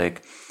he was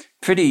like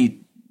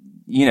pretty,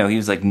 you know, he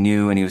was like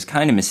new and he was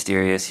kind of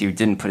mysterious. He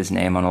didn't put his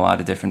name on a lot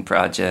of different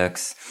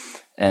projects.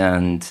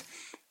 And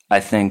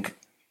I think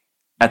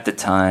at the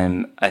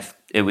time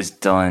it was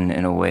done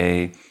in a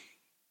way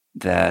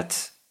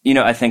that, you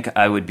know, I think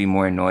I would be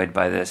more annoyed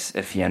by this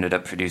if he ended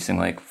up producing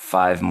like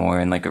 5 more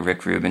in like a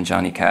Rick Rubin,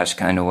 Johnny Cash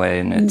kind of way,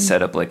 and it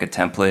set up like a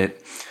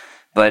template.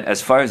 But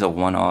as far as a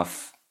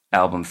one-off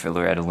album for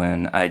Loretta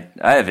Lynn, I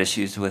have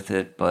issues with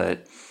it,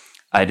 but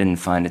I didn't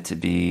find it to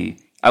be,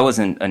 I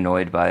wasn't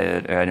annoyed by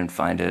it, or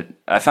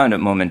I found it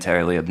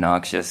momentarily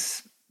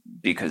obnoxious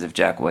because of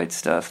Jack White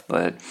stuff,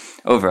 but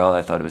overall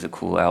I thought it was a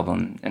cool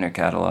album in her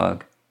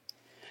catalog.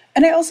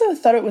 And I also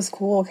thought it was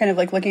cool, kind of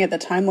like looking at the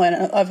timeline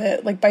of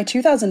it. Like by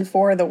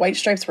 2004, the White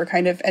Stripes were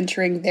kind of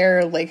entering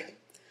their like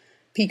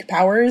peak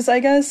powers, I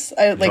guess.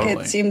 Totally.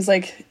 It seems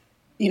like,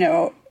 you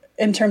know,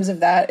 in terms of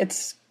that,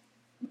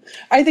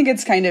 I think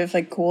it's kind of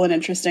like cool and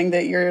interesting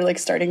that you're like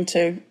starting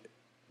to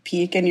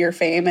peak in your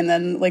fame, and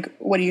then like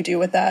what do you do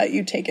with that?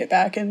 You take it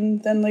back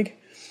and then like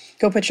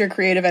go put your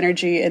creative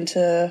energy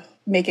into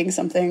making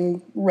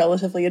something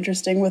relatively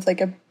interesting with like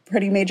a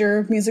pretty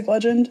major music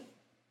legend.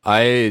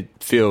 I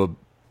feel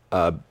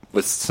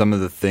with some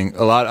of the thing,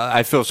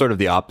 I feel sort of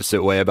the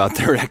opposite way about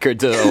the record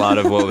to a lot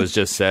of what was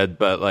just said,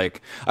 but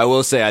like I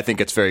will say I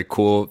think it's very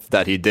cool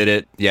that he did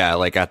it. Yeah,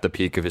 like at the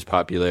peak of his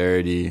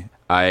popularity.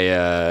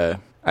 I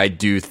I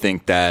do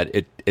think that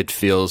it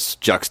feels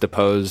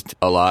juxtaposed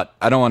a lot.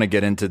 I don't want to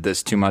get into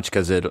this too much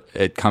because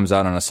it comes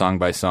out on a song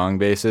by song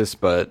basis,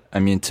 but I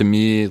mean, to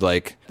me,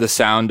 like the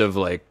sound of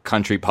like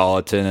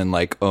Countrypolitan and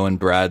like Owen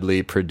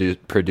Bradley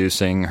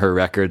producing her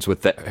records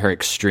with her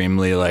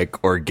extremely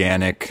like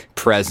organic,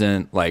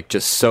 present, like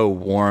just so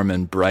warm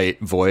and bright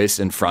voice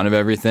in front of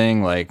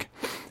everything, like,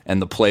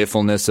 and the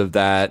playfulness of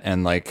that,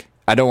 and like,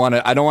 I don't want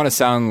to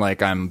sound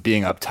like I'm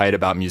being uptight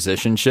about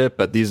musicianship,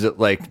 but these are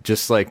like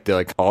just like the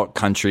like alt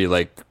country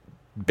like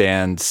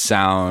band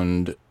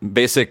sound,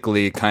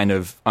 basically kind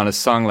of on a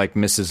song like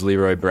Mrs.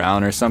 Leroy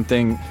Brown or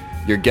something,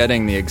 you're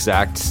getting the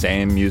exact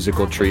same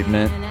musical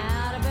treatment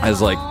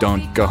as like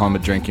Don't Go Home a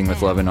Drinking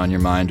with Lovin' on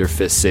Your Mind or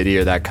Fist City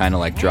or that kind of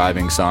like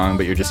driving song,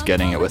 but you're just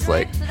getting it with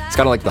like, it's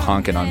kind of like the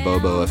honkin' on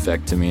Bobo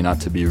effect to me,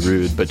 not to be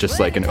rude, but just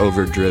like an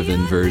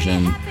overdriven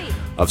version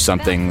of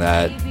something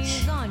that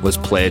was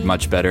played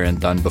much better and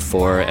done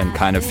before, and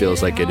kind of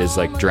feels like it is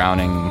like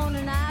drowning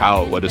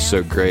out what is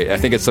so great. I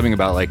think it's something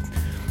about like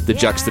the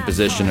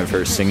juxtaposition of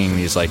her singing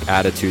these like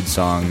attitude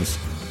songs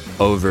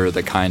over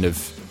the kind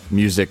of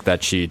music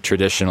that she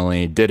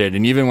traditionally did it.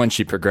 And even when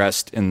she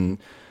progressed and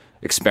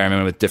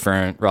experimented with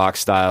different rock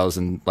styles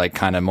and like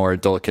kind of more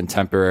adult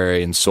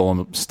contemporary and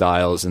soul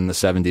styles in the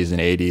 70s and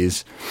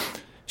 80s,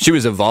 she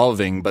was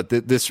evolving, but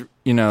this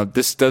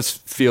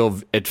does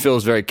it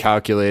feels very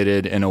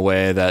calculated in a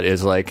way that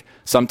is like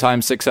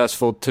sometimes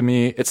successful to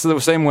me. It's the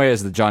same way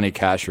as the Johnny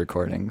Cash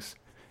recordings,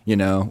 you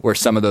know, where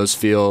some of those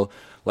feel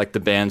like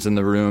the band's in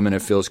the room and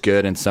it feels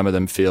good, and some of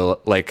them feel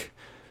like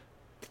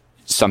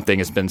something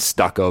has been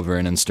stuck over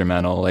an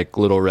instrumental, like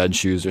Little Red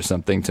Shoes or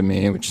something to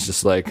me, which is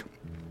just like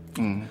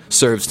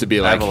serves to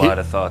be like. I have a lot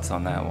of thoughts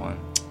on that one.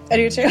 I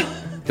do too.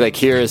 Like,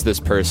 here is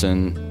this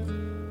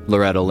person,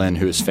 Loretta Lynn,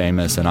 who's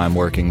famous, and I'm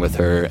working with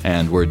her,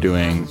 and we're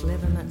doing,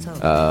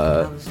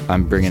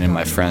 I'm bringing in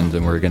my friends,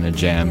 and we're going to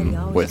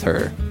jam with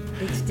her.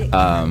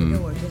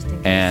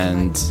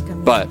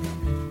 But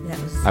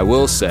I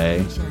will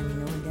say,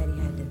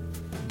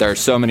 there are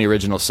so many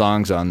original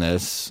songs on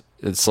this.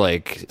 It's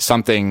like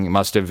something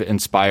must have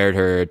inspired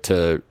her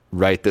to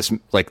write this.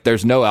 Like,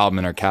 there's no album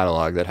in her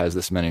catalog that has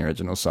this many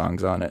original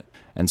songs on it.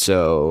 And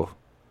so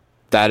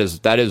that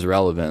is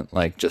relevant.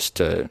 Like, just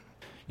to,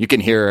 you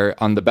can hear her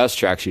on the best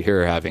tracks, you hear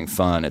her having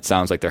fun. It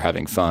sounds like they're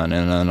having fun.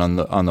 And then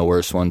on the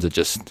worst ones, it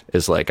just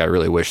is like, I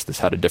really wish this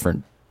had a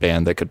different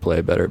band that could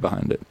play better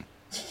behind it.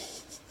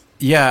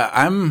 Yeah,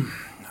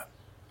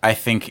 I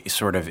think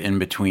sort of in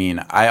between.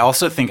 I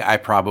also think I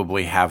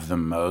probably have the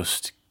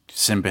most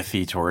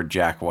sympathy toward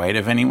Jack White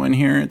of anyone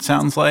here, it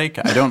sounds like.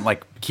 I don't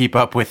like keep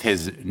up with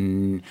his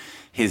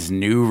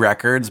new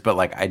records, but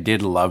like I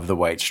did love the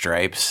White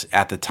Stripes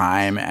at the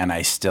time, and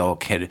I still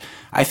could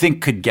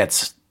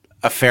get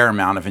a fair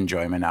amount of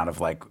enjoyment out of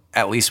like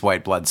at least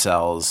White Blood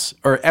Cells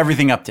or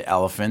everything up to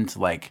Elephant.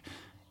 Like,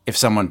 if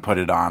someone put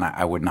it on,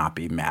 I would not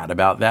be mad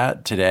about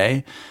that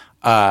today.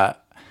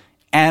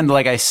 And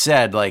like I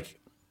said, like,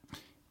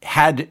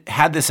 had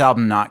this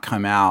album not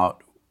come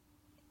out,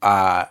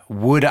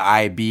 would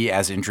I be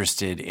as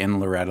interested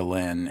in Loretta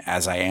Lynn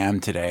as I am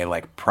today?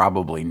 Like,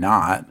 probably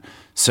not.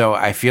 So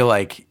I feel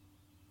like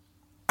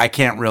I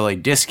can't really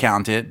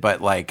discount it,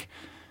 but like,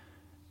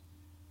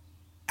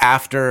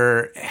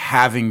 after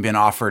having been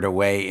offered a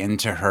way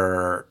into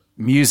her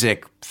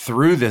music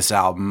through this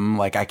album,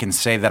 like, I can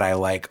say that I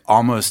like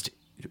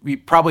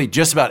probably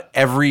just about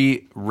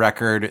every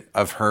record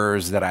of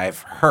hers that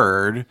I've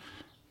heard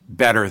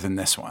better than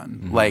this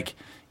one. Mm-hmm. Like,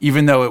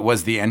 even though it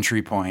was the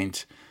entry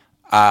point,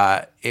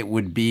 it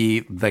would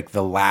be like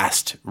the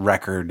last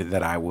record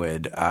that I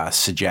would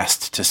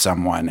suggest to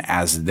someone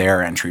as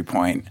their entry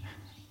point,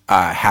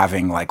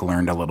 having like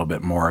learned a little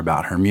bit more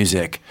about her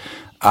music.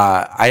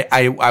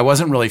 I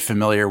wasn't really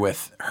familiar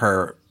with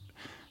her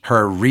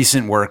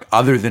recent work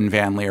other than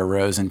Van Lear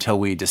Rose until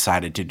we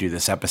decided to do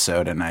this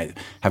episode, and I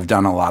have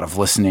done a lot of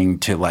listening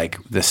to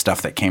like the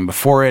stuff that came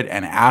before it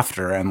and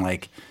after, and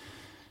like,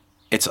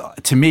 it's,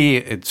 to me,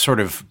 it's sort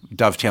of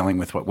dovetailing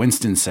with what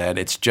Winston said.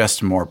 It's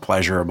just more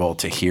pleasurable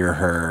to hear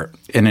her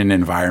in an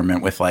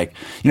environment with like,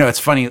 you know, it's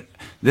funny.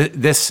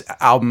 This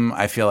album,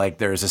 I feel like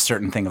there's a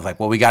certain thing of like,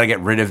 well, we got to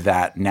get rid of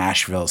that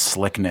Nashville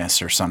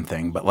slickness or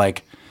something. But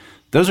like,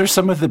 those are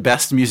some of the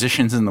best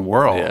musicians in the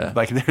world. Yeah.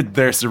 Like,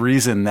 there's a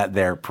reason that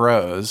they're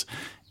pros.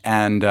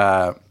 And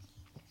I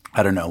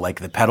don't know, like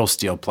the pedal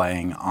steel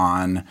playing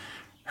on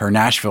her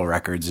Nashville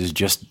records is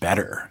just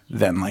better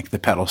than like the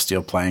pedal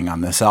steel playing on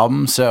this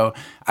album. So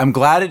I'm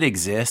glad it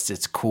exists.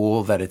 It's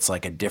cool that it's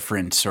like a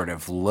different sort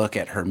of look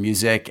at her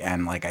music.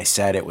 And like I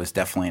said, it was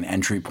definitely an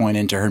entry point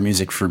into her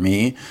music for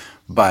me.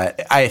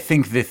 But I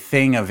think the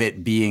thing of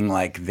it being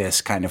like this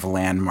kind of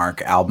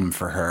landmark album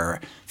for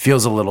her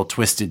feels a little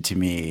twisted to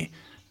me.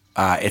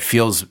 It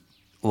feels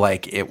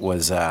like it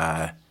was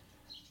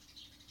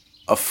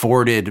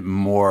afforded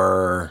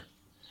more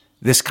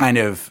this kind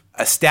of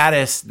a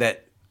status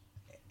that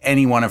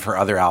any one of her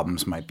other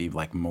albums might be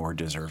like more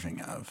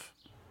deserving of.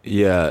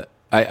 Yeah,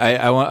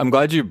 I'm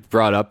glad you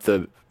brought up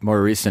the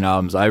more recent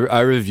albums. I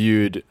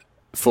reviewed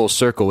Full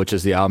Circle, which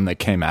is the album that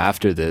came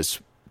after this,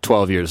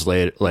 12 years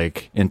later,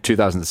 like in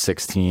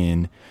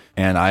 2016,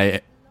 and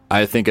I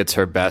think it's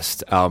her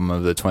best album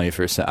of the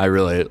 21st century. I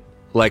really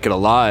like it a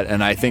lot,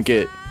 and I think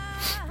it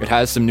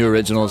has some new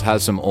originals,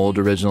 has some old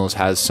originals,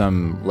 has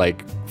some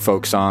like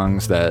folk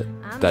songs that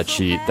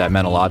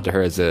meant a lot to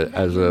her as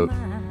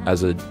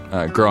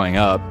a growing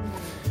up,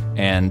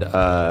 and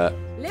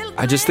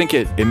I just think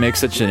it makes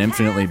such an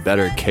infinitely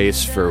better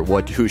case for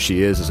who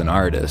she is as an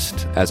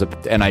artist.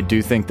 And I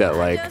do think that,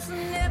 like,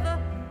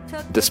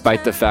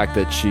 despite the fact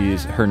that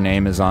her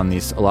name is on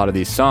a lot of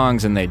these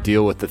songs and they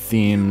deal with the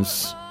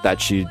themes that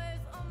she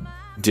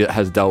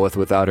has dealt with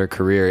without her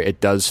career,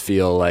 it does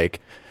feel like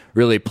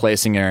really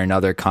placing her in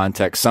another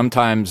context,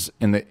 sometimes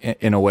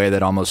in a way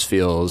that almost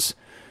feels,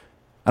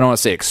 I don't want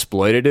to say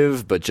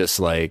exploitative, but just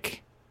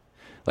like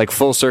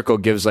Full Circle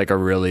gives like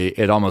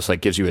it almost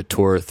like gives you a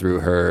tour through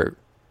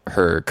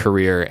her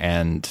career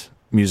and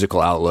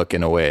musical outlook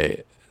in a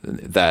way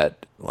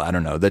that, I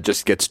don't know, that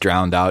just gets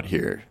drowned out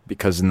here,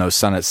 because in those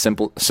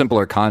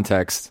simpler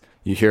contexts,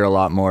 you hear a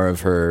lot more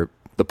of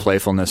the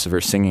playfulness of her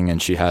singing, and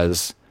she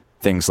has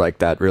things like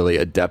that really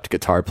adept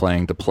guitar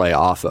playing to play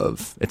off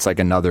of. It's like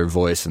another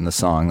voice in the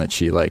song that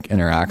she like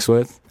interacts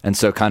with. And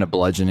so kind of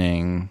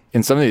bludgeoning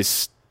in some of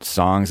these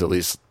songs, at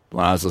least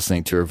when I was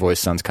listening to, her voice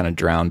sounds kind of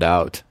drowned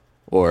out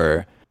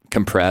or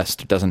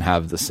compressed. It doesn't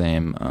have the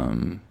same,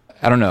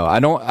 I don't know. I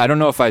don't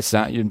know if I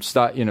sound,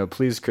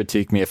 please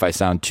critique me if I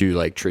sound too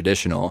like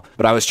traditional,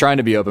 but I was trying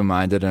to be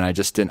open-minded, and I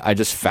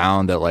just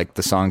found that like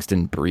the songs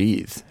didn't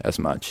breathe as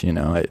much,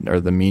 or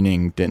the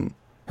meaning didn't.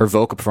 Her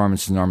vocal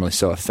performance is normally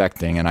so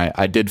affecting, and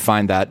I did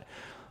find that.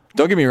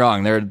 Don't get me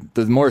wrong,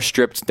 the more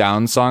stripped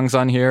down songs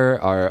on here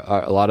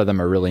are a lot of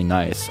them are really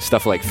nice.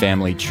 Stuff like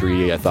Family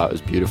Tree I thought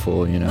was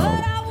beautiful,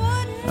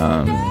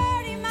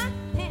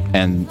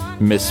 and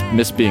Miss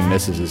Being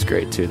Mrs. is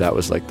great too. That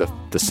was like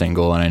the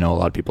single, and I know a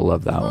lot of people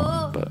love that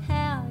one. But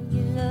how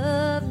you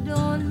loved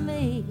on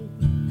me,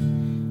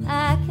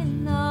 I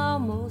can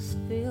almost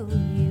feel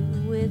you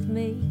with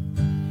me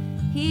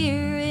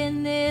here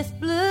in this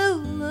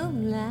blue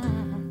moonlight.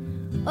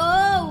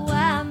 Oh,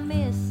 I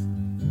miss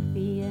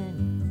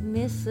being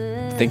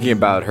Mrs. Thinking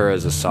about her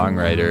as a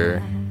songwriter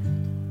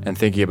and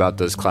thinking about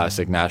those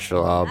classic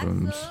Nashville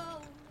albums,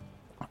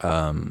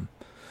 I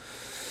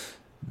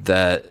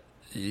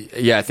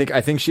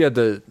think she had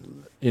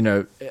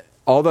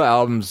all the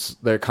albums,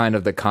 they're kind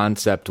of, the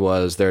concept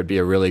was there'd be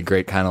a really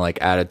great kind of like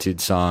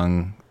attitude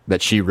song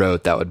that she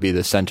wrote that would be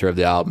the center of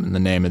the album, the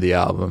name of the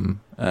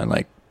album, and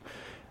like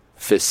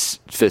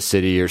Fist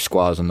City or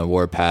Squaws on the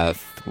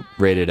Warpath,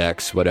 Rated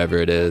X, whatever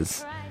it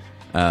is.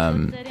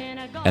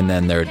 And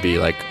then there would be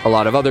like a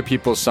lot of other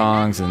people's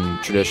songs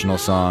and traditional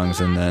songs,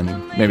 and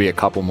then maybe a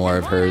couple more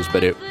of hers,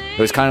 but it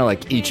was kind of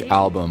like each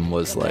album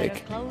was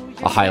like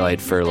a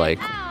highlight for like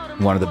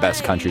one of the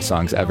best country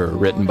songs ever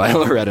written by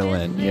Loretta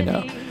Lynn,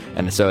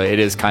 And so it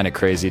is kind of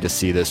crazy to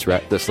see this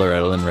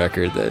Loretta Lynn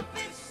record that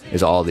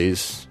is all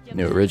these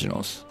new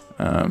originals.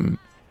 And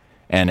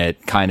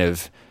it kind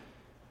of,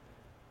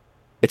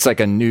 it's like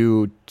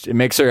it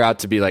makes her out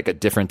to be like a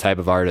different type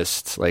of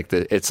artist. Like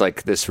it's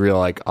like this real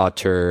like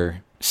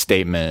auteur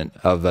statement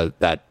of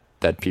that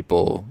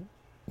people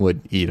would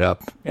eat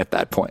up at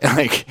that point.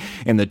 Like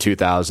in the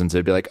 2000s,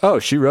 it'd be like, oh,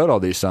 she wrote all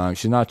these songs.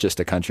 She's not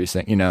just a country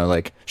singer,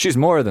 like she's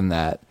more than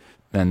that.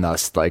 And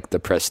thus like the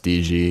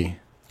prestige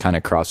kind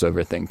of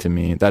crossover thing to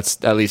me. That's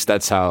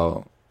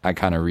how I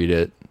kind of read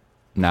it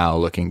now,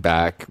 looking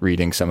back,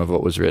 reading some of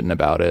what was written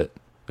about it.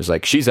 It was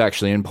like, she's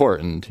actually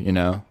important,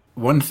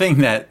 One thing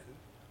that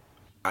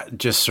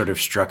just sort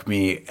of struck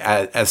me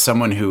as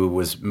someone who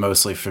was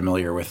mostly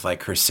familiar with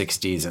like her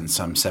 60s and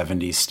some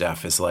 70s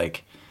stuff is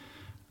like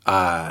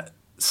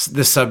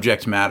the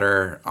subject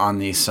matter on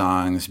these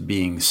songs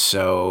being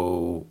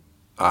so,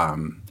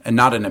 and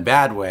not in a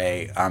bad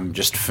way,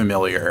 just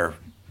familiar.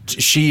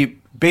 She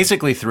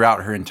basically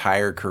throughout her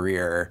entire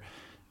career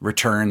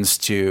returns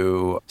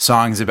to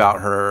songs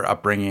about her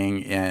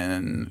upbringing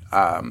in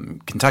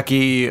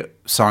Kentucky,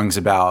 songs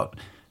about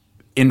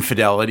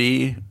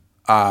infidelity,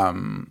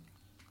 and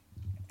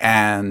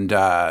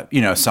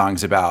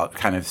songs about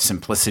kind of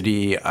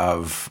simplicity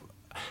of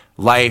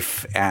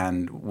life,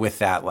 and with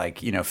that, like,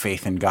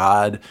 faith in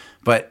God.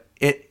 But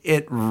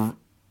it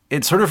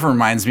sort of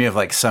reminds me of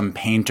like some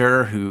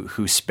painter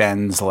who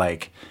spends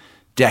like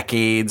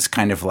decades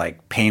kind of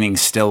like painting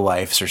still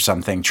lifes or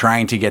something,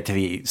 trying to get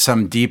to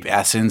some deep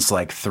essence,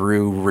 like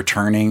through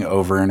returning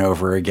over and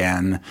over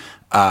again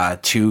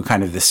to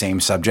kind of the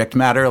same subject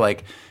matter.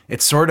 Like,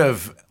 it's sort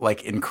of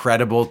like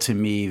incredible to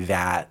me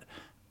that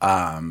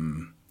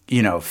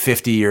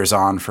 50 years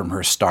on from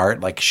her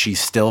start, like she's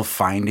still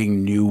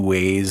finding new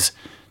ways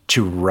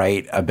to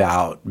write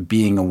about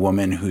being a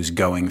woman who's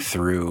going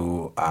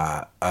through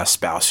a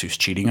spouse who's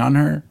cheating on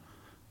her.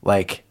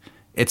 Like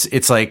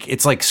it's like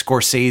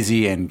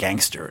Scorsese and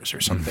Gangsters or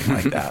something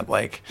like that.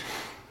 Like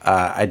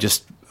I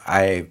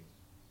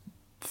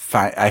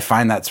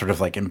find that sort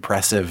of like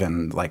impressive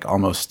and like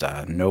almost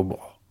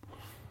noble.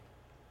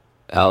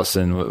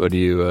 Allison, what do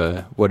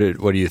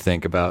you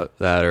think about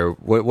that, or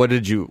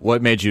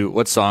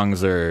what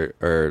songs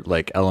or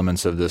like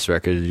elements of this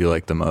record did you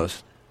like the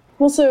most?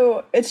 Well,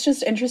 so it's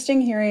just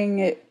interesting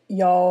hearing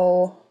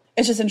y'all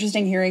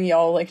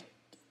like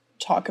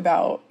talk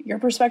about your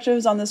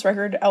perspectives on this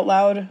record out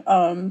loud.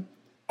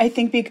 I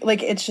think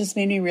it's just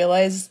made me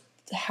realize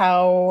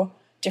how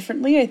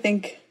differently I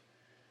think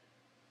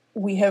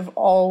we have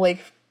all like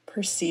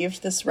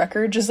perceived this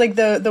record. Just like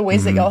the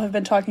ways that y'all have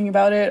been talking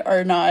about it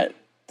are not,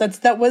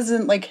 that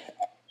wasn't like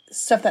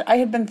stuff that I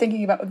had been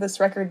thinking about with this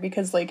record,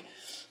 because like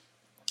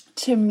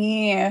to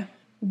me,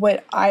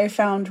 what I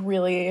found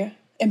really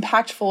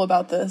impactful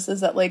about this is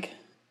that like,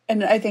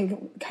 and I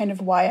think kind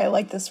of why I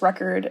like this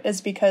record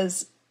is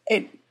because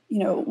it, you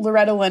know,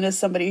 Loretta Lynn is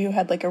somebody who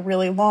had like a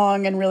really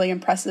long and really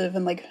impressive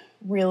and like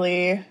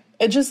really,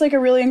 it's just like a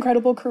really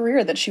incredible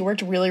career that she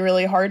worked really,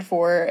 really hard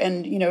for.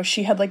 And, you know,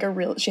 she had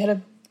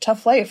a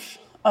tough life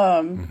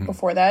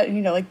before that,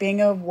 you know, like being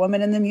a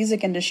woman in the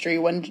music industry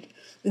when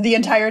the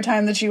entire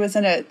time that she was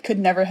in it could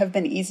never have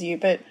been easy.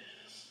 But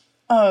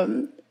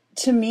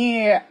to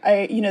me,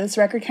 this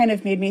record kind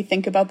of made me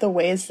think about the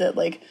ways that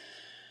like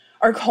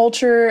our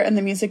culture and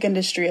the music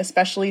industry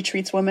especially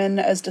treats women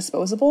as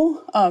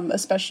disposable,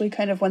 especially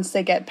kind of once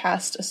they get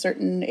past a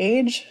certain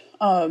age.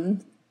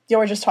 You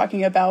were just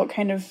talking about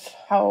kind of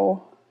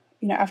how,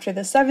 you know, after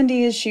the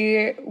 70s,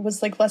 she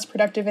was like less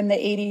productive in the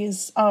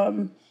 80s.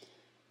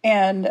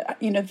 And,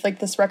 you know, like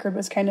this record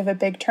was kind of a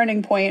big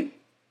turning point,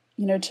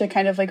 you know, to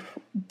kind of like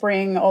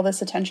bring all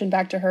this attention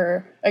back to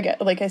her again,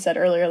 like I said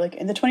earlier, like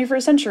in the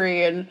 21st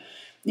century, and,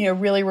 you know,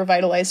 really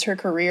revitalized her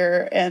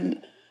career.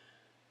 And,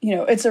 you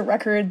know, it's a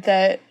record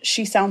that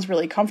she sounds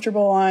really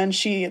comfortable on.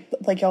 She,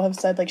 like y'all have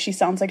said, like she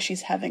sounds like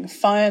she's having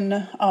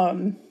fun.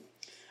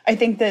 I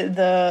think that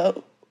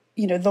the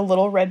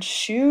Little Red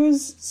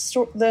Shoes,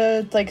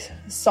 the like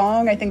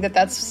song, I think that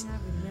that's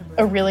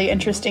a really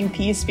interesting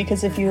piece,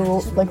 because if you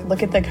like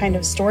look at the kind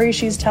of story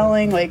she's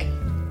telling, like,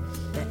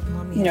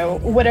 you know,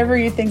 whatever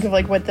you think of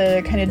like what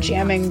the kind of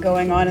jamming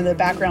going on in the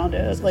background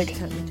is, like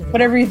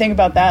whatever you think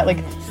about that, like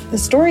the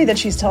story that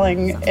she's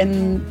telling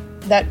in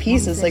that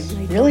piece is like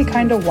really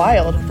kind of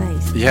wild.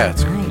 Yeah,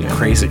 it's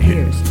crazy.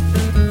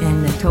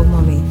 And told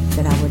mommy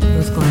that I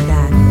was going to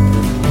die,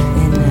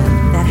 and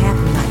that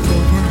happened like 4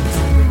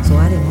 times. So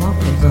I didn't walk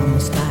till I was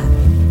almost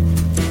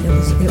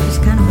 5. It was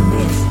kind of a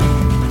mess.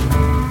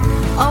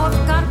 Oh, I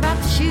forgot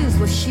about the shoes.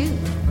 Well, shoot,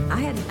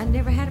 I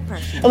never had a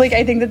person. Like,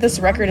 I think that this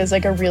record is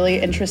like a really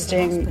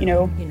interesting, you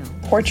know,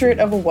 portrait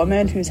of a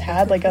woman who's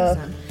had like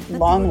a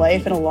long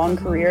life and a long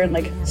career, and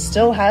like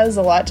still has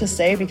a lot to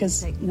say,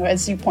 because, you know,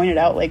 as you pointed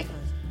out, like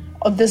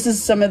this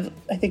is some of,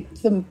 I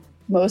think, the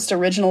most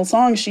original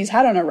songs she's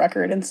had on a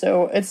record. And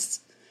so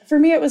it's, for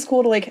me, it was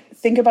cool to like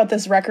think about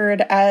this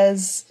record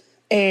as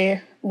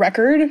a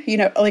record, you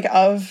know, like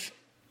of,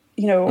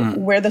 you know,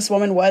 where this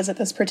woman was at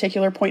this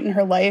particular point in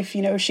her life.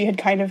 You know, she had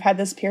kind of had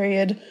this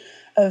period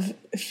of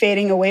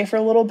fading away for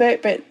a little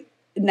bit, but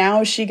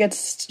now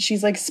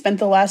she's like spent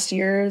the last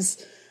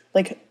years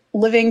like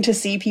living to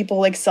see people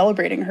like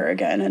celebrating her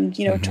again, and,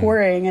 you know,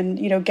 touring, and,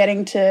 you know,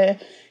 getting to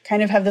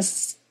kind of have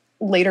this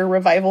later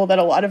revival that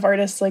a lot of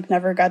artists like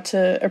never got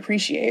to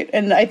appreciate.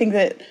 And I think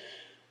that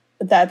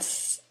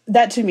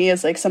to me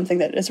is like something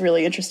that is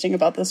really interesting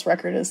about this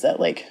record, is that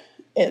like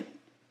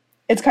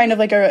it's kind of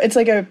like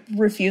a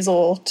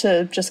refusal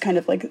to just kind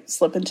of like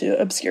slip into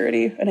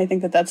obscurity. And I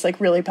think that that's like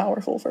really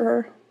powerful for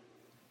her.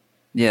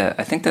 Yeah,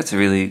 I think that's a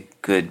really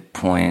good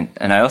point.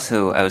 And I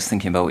was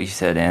thinking about what you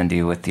said,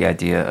 Andy, with the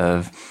idea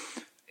of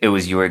it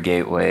was your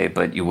gateway,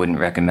 but you wouldn't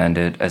recommend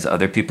it as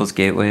other people's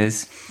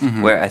gateways,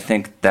 where I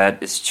think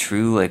that is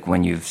true, like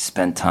when you've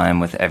spent time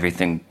with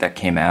everything that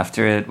came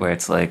after it, where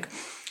it's like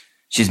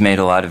she's made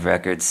a lot of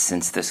records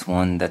since this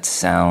one that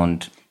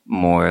sound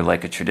more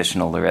like a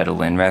traditional Loretta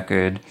Lynn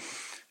record.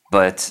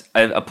 But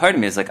a part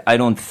of me is like, I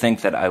don't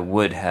think that I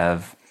would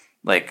have,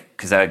 like,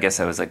 because I guess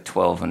I was like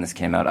 12 when this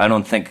came out. I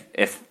don't think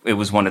if it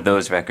was one of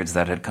those records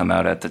that had come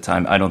out at the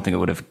time, I don't think it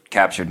would have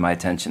captured my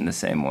attention the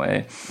same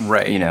way.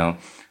 Right. You know,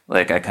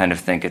 like I kind of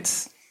think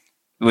it's,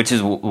 which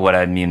is what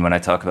I mean when I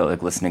talk about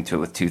like listening to it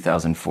with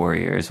 2004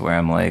 ears, where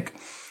I'm like,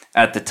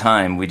 at the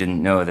time we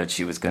didn't know that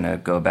she was going to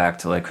go back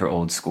to like her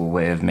old school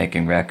way of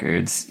making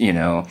records, you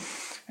know?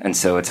 And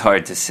so it's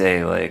hard to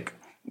say like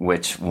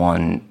which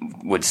one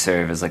would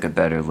serve as like a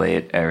better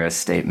late era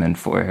statement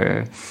for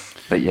her.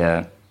 But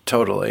yeah.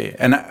 Totally.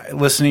 And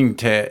listening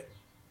to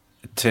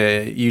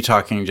you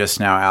talking just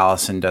now,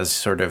 Allison, does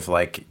sort of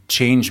like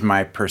change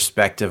my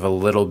perspective a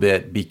little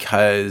bit,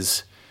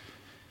 because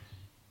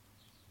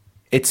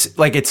it's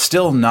like, it's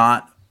still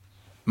not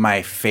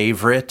my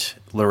favorite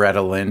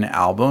Loretta Lynn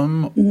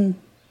album,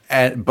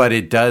 but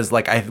it does,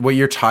 like, what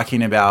you're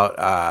talking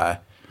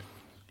about,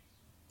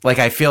 like,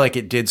 I feel like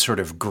it did sort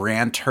of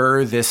grant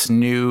her this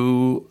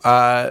new,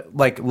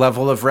 like,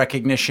 level of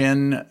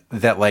recognition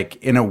that, like,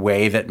 in a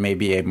way that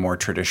maybe a more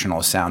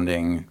traditional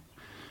sounding,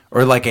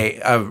 or like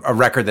a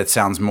record that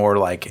sounds more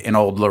like an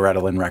old Loretta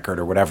Lynn record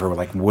or whatever,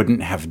 like,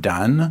 wouldn't have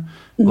done.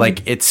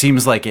 Like, it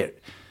seems like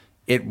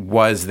it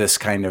was this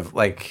kind of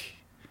like,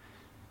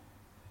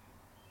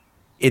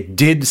 it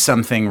did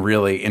something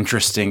really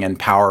interesting and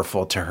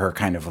powerful to her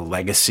kind of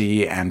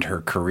legacy and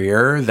her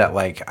career that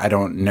like I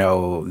don't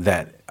know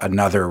that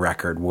another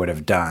record would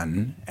have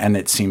done. And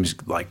it seems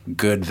like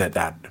good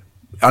that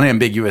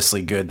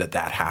unambiguously good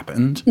that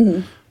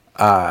happened.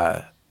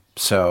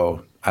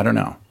 So I don't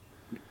know.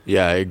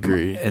 Yeah, I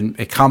agree. And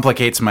it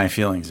complicates my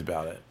feelings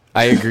about it.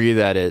 I agree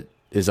that it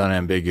is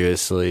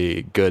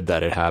unambiguously good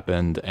that it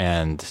happened,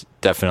 and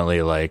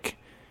definitely like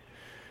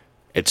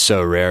it's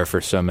so rare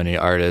for so many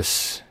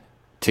artists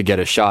to get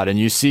a shot. And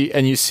you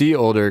see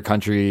older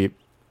country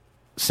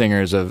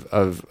singers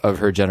of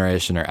her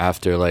generation or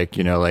after, like,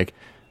 you know, like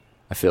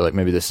I feel like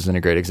maybe this isn't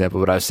a great example,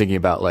 but I was thinking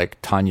about like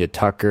Tanya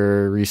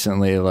Tucker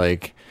recently,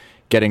 like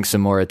getting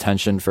some more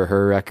attention for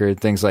her record,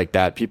 things like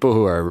that. People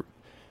who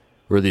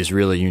were these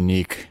really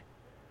unique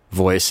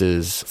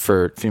voices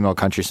for female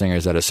country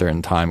singers at a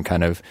certain time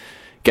kind of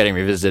getting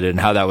revisited, and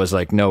how that was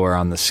like nowhere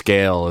on the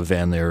scale of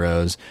Van Lear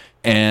Rose.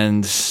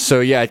 And so,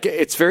 yeah,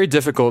 it's very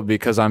difficult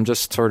because I'm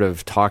just sort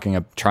of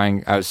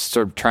trying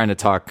to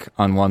talk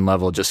on one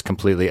level, just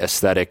completely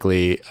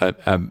aesthetically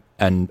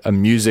and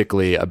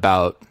musically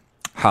about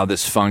how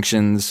this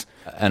functions,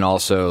 and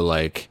also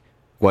like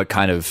what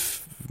kind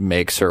of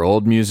makes her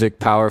old music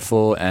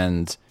powerful.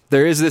 And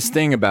there is this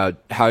thing about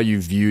how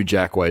you view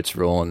Jack White's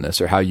role in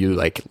this, or how you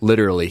like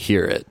literally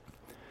hear it.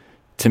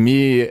 To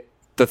me,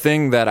 the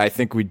thing that I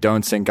think we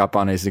don't sync up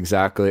on is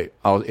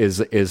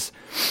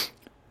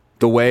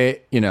the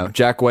way, you know,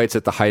 Jack White's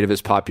at the height of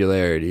his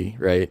popularity,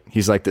 right?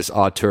 He's like this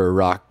auteur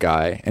rock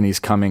guy, and he's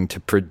coming to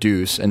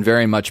produce, and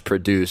very much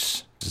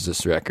produce,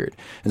 this record.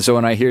 And so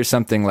when I hear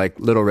something like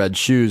Little Red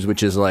Shoes,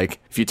 which is like,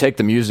 if you take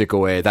the music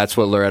away, that's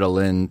what Loretta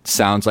Lynn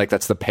sounds like.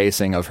 That's the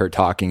pacing of her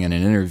talking in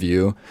an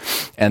interview.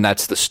 And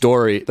that's the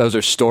story. Those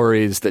are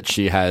stories that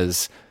she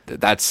has.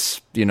 That's,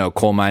 you know,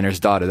 Coal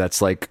Miner's Daughter.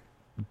 That's like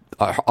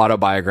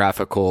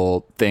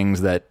autobiographical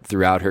things that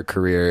throughout her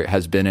career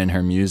has been in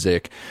her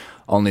music.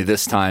 Only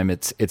this time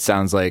it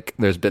sounds like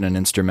there's been an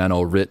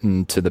instrumental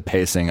written to the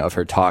pacing of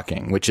her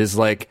talking, which is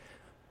like,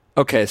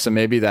 okay, so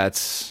maybe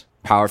that's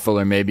powerful,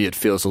 or maybe it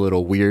feels a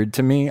little weird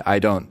to me. I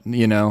don't,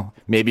 you know,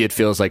 maybe it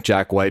feels like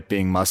Jack White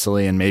being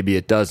muscly, and maybe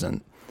it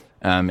doesn't.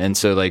 And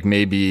so like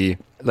maybe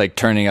like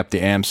turning up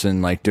the amps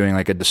and like doing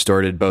like a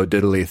distorted Bo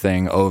Diddley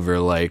thing over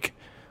like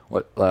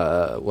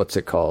what's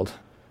it called?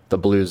 The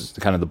blues,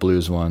 kind of the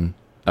blues one.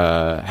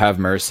 Have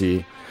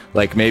Mercy.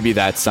 Like maybe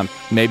that's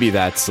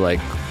like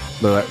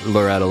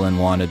Loretta Lynn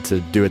wanted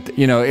to do it.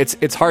 You know,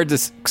 it's hard to,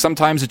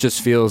 sometimes it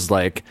just feels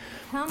like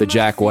the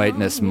Jack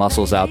Whiteness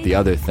muscles out the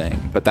other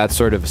thing, but that's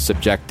sort of a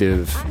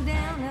subjective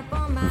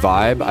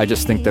vibe. I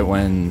just think that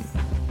when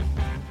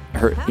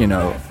her, you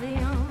know,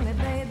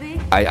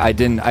 I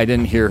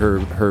didn't hear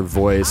her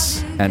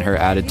voice and her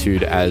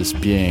attitude as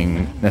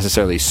being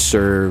necessarily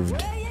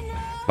served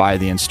by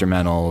the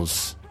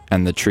instrumentals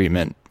and the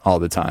treatment all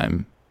the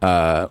time,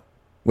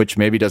 which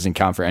maybe doesn't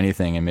count for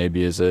anything and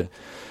maybe is a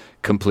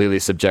completely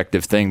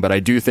subjective thing. But I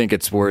do think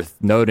it's worth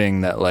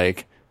noting that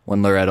like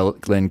when Loretta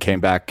Lynn came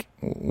back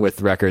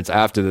with records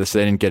after this,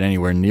 they didn't get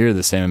anywhere near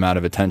the same amount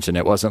of attention.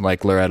 It wasn't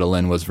like Loretta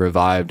Lynn was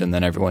revived and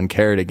then everyone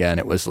cared again.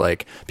 It was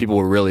like people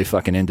were really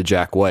fucking into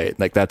Jack White.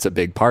 Like that's a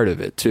big part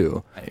of it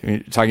too. I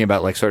mean, talking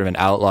about like sort of an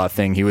outlaw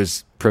thing, he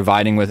was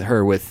providing with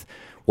her with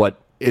what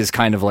is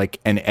kind of like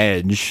an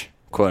edge,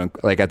 quote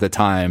unquote, like at the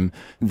time,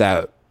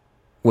 that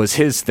was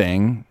his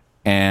thing,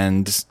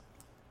 and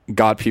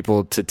got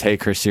people to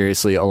take her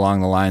seriously along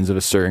the lines of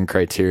a certain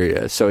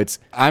criteria. So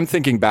I'm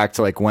thinking back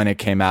to like when it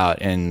came out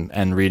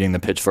and reading the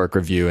Pitchfork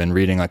review and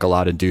reading like a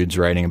lot of dudes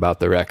writing about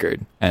the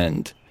record,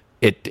 and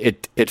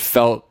it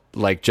felt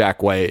like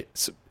Jack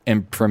White's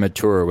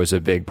imprimatur was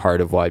a big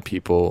part of why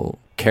people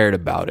cared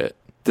about it.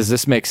 Does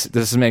this make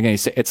any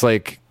sense? It's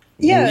like,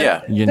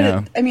 yeah, you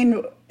know, I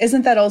mean,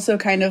 isn't that also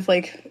kind of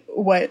like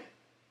what,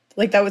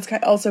 like that was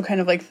also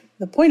kind of like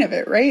the point of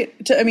it,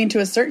 right? To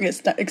a certain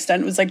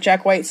extent, it was like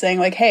Jack White saying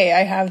like, hey,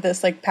 I have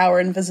this like power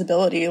and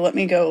visibility. Let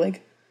me go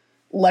like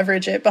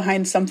leverage it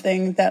behind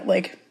something that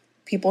like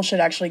people should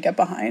actually get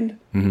behind.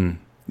 Mm-hmm.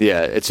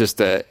 Yeah, it's just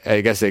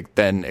I guess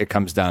then it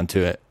comes down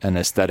to an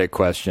aesthetic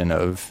question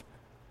of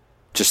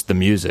just the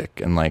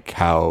music and like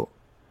how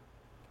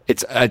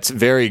it's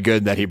very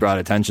good that he brought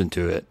attention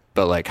to it,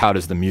 but like how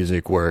does the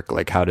music work?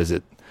 Like how does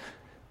it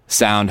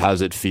sound? How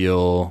does it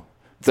feel?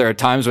 There are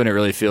times when it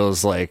really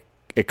feels like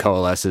it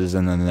coalesces,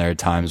 and then there are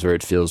times where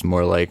it feels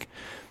more like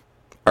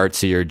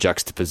artsy or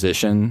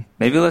juxtaposition.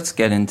 Maybe let's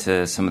get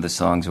into some of the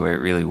songs where it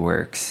really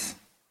works,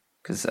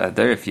 because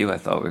there are a few I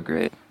thought were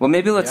great. Well,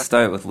 maybe let's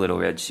start with Little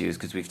Red Shoes,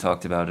 because we've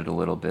talked about it a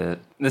little bit.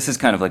 This is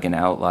kind of like an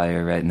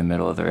outlier right in the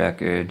middle of the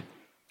record.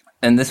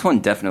 And this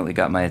one definitely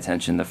got my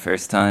attention the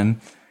first time.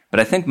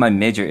 But I think my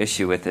major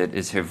issue with it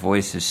is her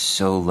voice is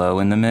so low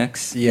in the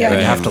mix. Yeah,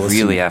 you have to listen.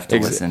 really have to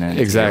listen and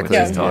exactly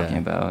hear what she's talking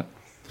about.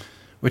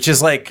 Which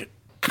is like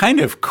kind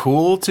of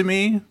cool to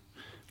me,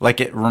 Like,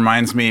 it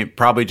reminds me,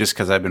 probably just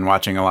because I've been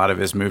watching a lot of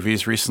his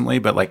movies recently,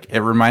 but like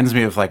it reminds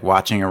me of like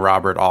watching a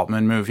Robert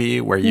Altman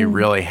movie where you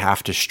really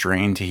have to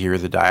strain to hear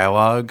the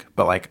dialogue,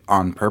 but like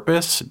on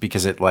purpose,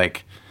 because it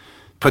like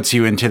puts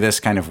you into this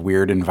kind of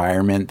weird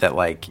environment that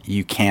like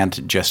you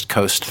can't just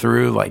coast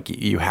through. Like,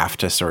 you have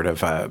to sort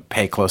of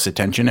pay close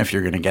attention if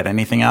you're going to get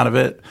anything out of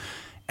it.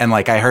 And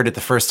like, I heard it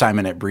the first time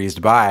and it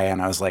breezed by,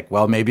 and I was like,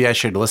 well, maybe I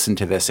should listen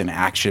to this and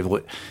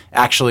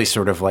actually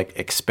sort of like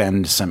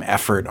expend some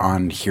effort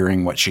on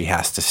hearing what she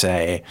has to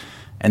say.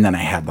 And then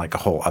I had like a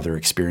whole other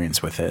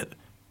experience with it.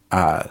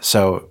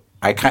 So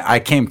I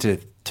came to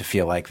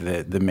feel like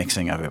the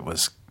mixing of it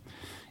was,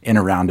 in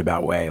a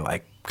roundabout way,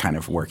 like kind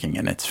of working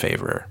in its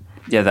favor.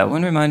 Yeah, that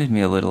one reminded me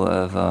a little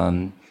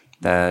of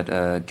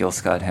that Gil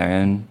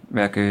Scott-Heron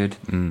record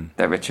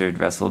that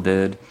Richard Russell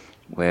did.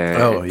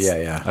 Where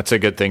yeah. That's a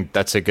good thing.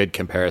 That's a good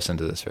comparison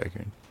to this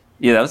record.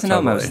 Yeah, that was an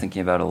album I was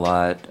thinking about a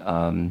lot,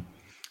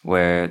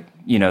 where,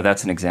 you know,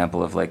 that's an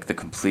example of like the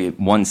complete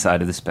one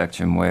side of the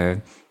spectrum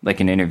where, like,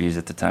 in interviews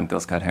at the time, Gil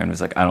Scott-Heron was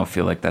like, I don't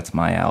feel like that's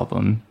my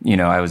album. You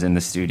know, I was in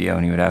the studio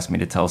and he would ask me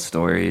to tell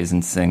stories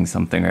and sing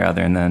something or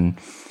other, and then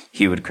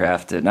he would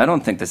craft it. And I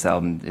don't think this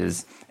album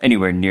is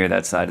anywhere near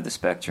that side of the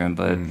spectrum,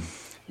 but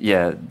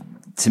yeah,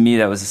 to me,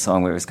 that was a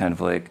song where it was kind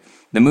of like,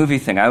 the movie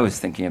thing I was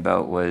thinking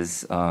about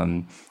was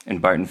in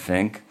Barton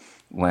Fink,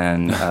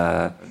 when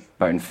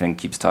Barton Fink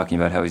keeps talking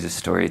about how he's a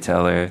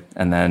storyteller,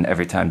 and then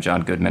every time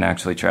John Goodman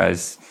actually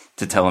tries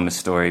to tell him a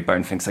story,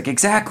 Barton Fink's like,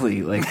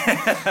 exactly, like,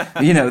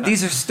 you know,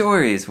 these are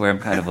stories, where I'm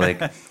kind of like,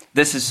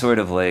 this is sort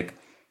of like,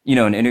 you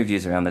know, in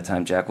interviews around the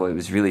time, Jack White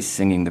was really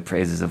singing the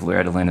praises of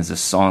Loretta Lynn as a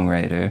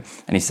songwriter,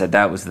 and he said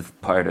that was the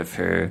part of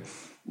her,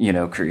 you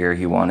know, career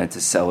he wanted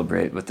to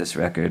celebrate with this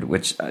record,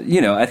 which, you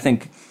know, I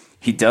think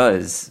he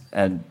does,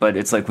 but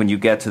it's like when you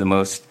get to the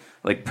most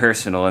like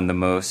personal and the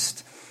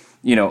most,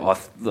 you know,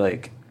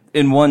 like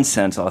in one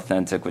sense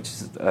authentic, which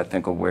is I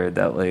think a word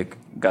that like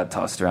got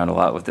tossed around a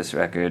lot with this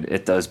record,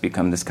 it does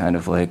become this kind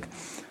of like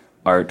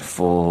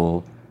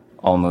artful,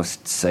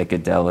 almost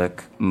psychedelic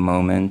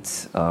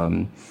moment.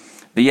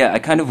 But yeah, I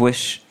kind of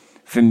wish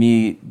for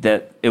me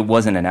that it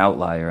wasn't an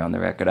outlier on the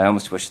record. I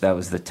almost wish that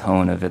was the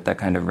tone of it, that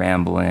kind of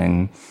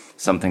rambling,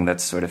 something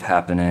that's sort of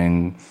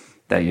happening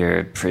that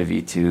you're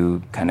privy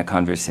to, kind of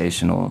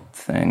conversational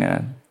thing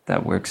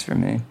that works for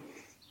me.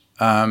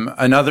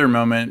 Another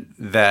moment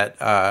that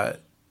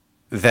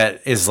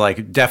that is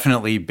like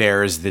definitely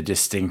bears the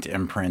distinct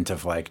imprint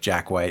of like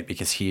Jack White,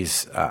 because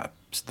he's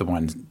the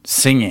one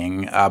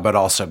singing, but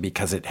also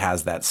because it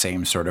has that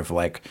same sort of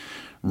like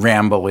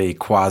rambly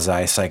quasi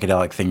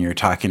psychedelic thing you're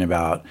talking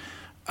about,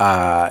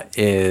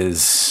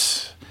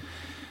 is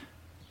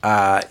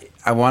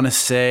I want to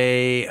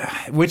say,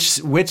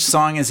 which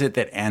song is it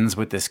that ends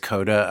with this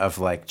coda of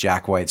like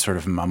Jack White sort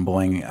of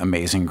mumbling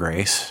Amazing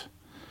Grace?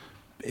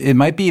 It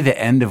might be the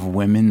end of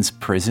Women's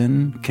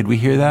Prison. Could we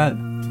hear that?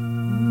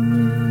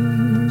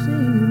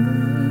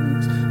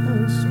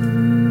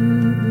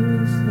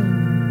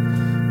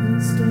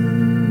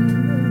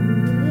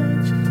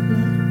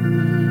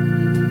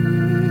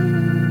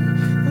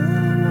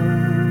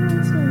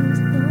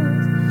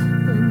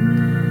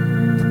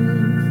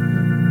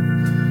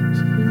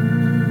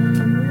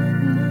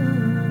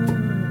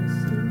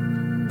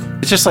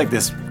 Just like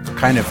this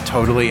kind of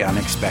totally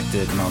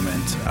unexpected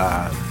moment,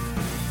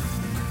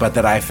 but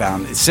that I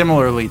found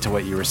similarly to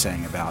what you were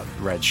saying about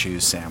Red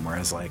Shoes, Sam,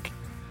 whereas like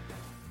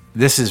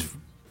this is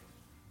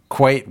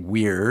quite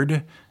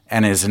weird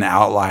and is an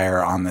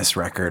outlier on this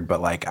record, but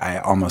like I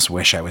almost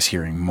wish I was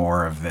hearing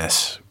more of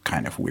this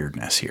kind of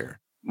weirdness here.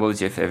 What was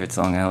your favorite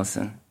song,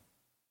 Allison?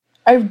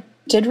 I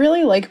did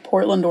really like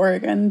Portland,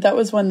 Oregon. That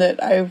was one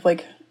that I've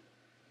like,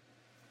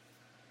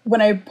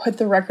 when I put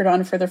the record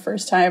on for the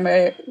first time,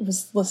 I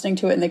was listening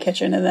to it in the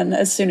kitchen. And then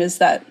as soon as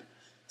that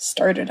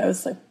started, I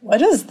was like,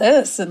 what is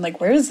this? And like,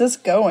 where is this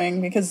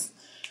going? Because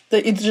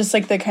it's just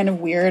like the kind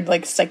of weird,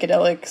 like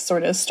psychedelic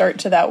sort of start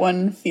to that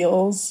one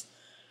feels,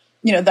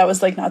 you know, that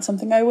was like not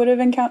something I would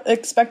have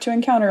expect to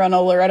encounter on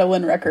a Loretta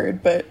Lynn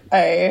record. But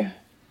I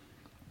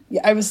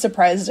was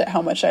surprised at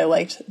how much I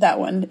liked that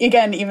one.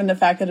 Again, even the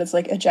fact that it's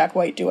like a Jack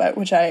White duet,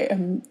 which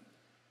I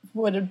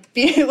would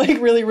be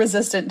like really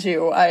resistant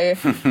to. I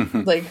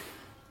like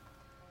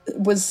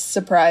was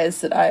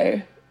surprised that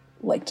I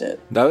liked it.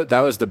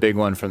 That was the big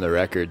one from the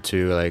record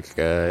too. Like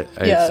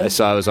I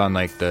saw it was on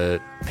like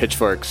the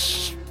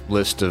Pitchfork's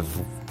list of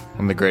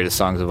one of the greatest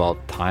songs of all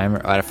time.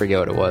 Or I forget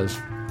what it was,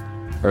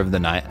 or of the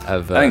night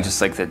of. I think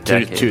just like the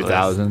decade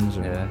 2000s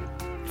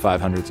or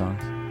 500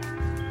 songs.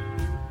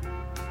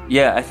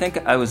 Yeah, I think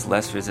I was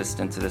less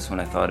resistant to this when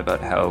I thought about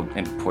how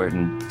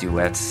important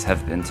duets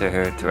have been to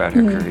her throughout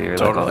her career,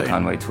 like all the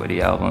Conway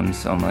Twitty albums.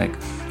 So I'm like,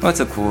 well,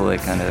 it's a cool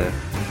like kind of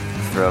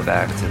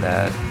throwback to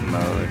that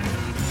mode.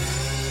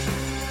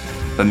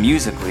 But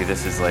musically,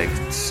 this is like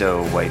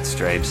so White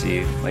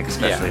Stripesy, like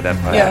especially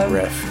that part. Yeah,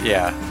 riff.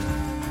 Yeah.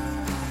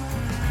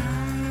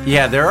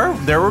 Yeah,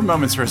 there were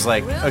moments where it's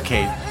like,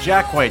 okay,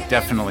 Jack White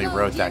definitely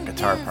wrote that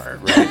guitar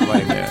part, right?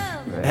 Like,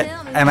 right.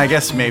 And I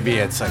guess maybe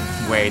it's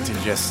a way to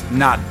just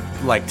not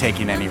like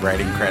taking any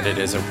writing credit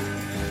as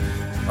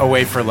a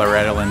way for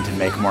Loretta Lynn to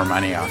make more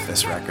money off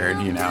this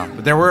record, you know.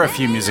 But there were a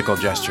few musical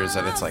gestures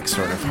that it's like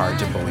sort of hard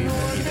to believe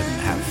that he didn't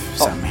have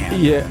some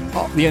hand.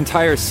 Yeah, the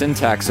entire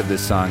syntax of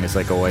this song is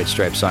like a White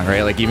Stripes song,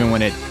 right? Like even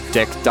when it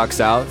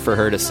ducks out for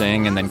her to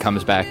sing and then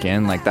comes back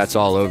in, like that's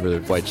all over the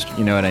White.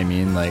 You know what I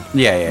mean? Like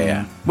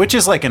Yeah. Which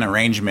is like an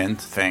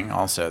arrangement thing,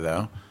 also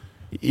though.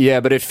 Yeah,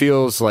 but it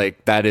feels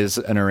like that is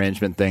an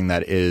arrangement thing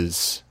that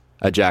is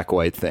a Jack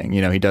White thing.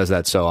 You know, he does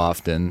that so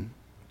often.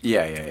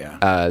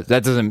 Yeah.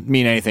 That doesn't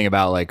mean anything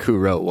about like who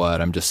wrote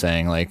what. I'm just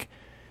saying like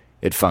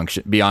it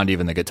function beyond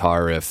even the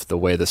guitar riff. The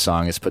way the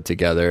song is put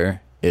together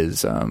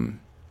is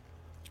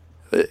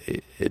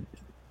it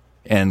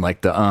and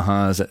like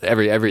the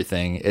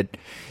everything. It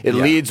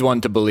leads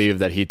one to believe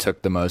that he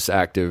took the most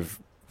active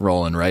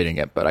role in writing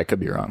it, but I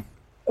could be wrong.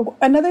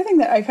 Another thing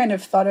that I kind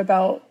of thought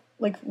about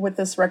like with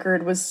this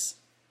record was,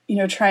 you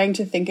know, trying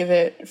to think of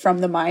it from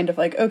the mind of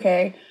like,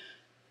 okay,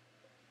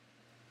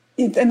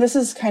 and this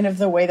is kind of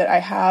the way that I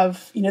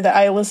have, you know, that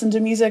I listened to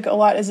music a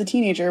lot as a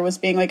teenager, was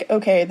being like,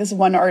 okay, this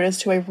one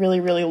artist who I really,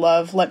 really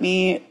love, let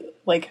me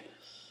like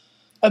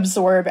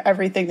absorb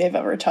everything they've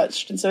ever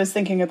touched. And so I was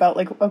thinking about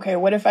like, okay,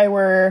 what if I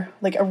were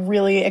like a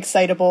really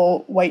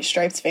excitable White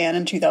Stripes fan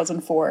in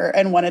 2004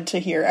 and wanted to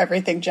hear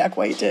everything Jack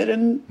White did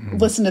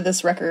and listen to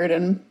this record?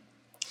 And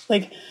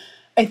like,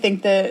 I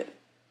think that,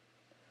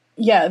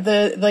 yeah,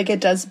 it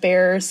does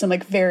bear some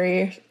like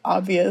very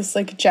obvious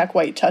like Jack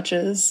White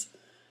touches.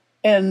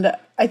 And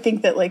I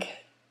think that like,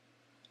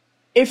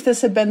 if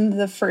this had been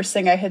the first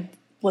thing I had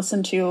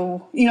listened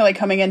to, you know, like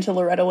coming into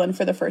Loretta Lynn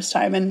for the first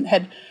time and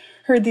had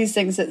heard these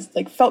things that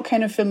like felt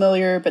kind of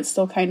familiar, but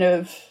still kind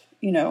of,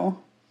 you know,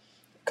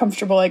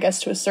 comfortable, I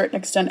guess, to a certain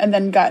extent, and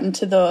then got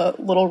into the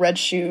Little Red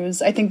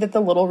Shoes. I think that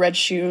the Little Red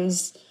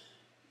Shoes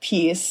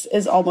piece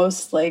is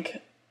almost like,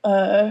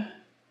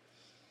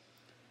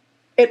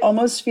 it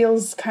almost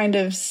feels kind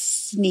of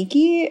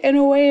sneaky in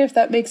a way, if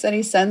that makes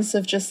any sense,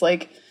 of just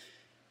like,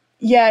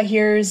 yeah,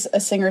 here's a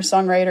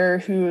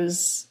singer-songwriter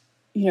who's,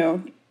 you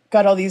know,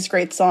 got all these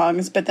great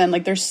songs, but then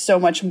like there's so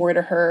much more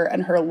to her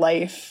and her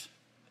life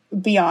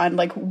beyond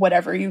like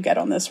whatever you get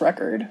on this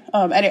record.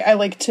 And I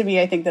like, to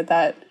me, I think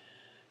that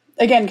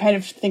again, kind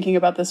of thinking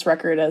about this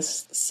record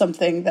as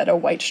something that a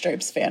White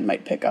Stripes fan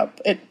might pick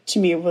up, it to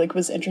me like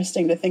was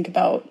interesting to think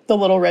about the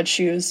Little Red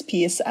Shoes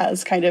piece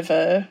as kind of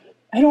a,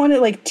 I don't want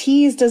to like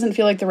tease, doesn't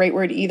feel like the right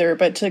word either,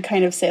 but to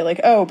kind of say like,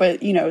 oh,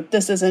 but you know,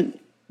 this isn't,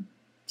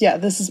 yeah,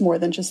 this is more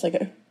than just like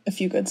a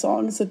few good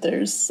songs, that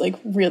there's like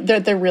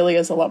there really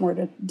is a lot more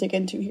to dig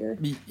into here.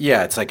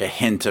 Yeah, it's like a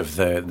hint of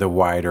the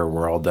wider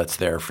world that's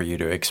there for you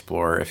to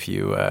explore if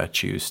you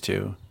choose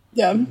to.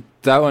 Yeah.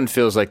 That one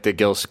feels like the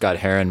Gil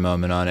Scott-Heron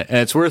moment on it. And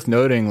it's worth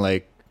noting,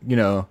 like, you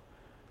know,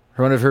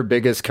 one of her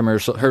biggest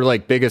commercial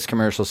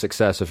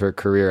success of her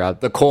career,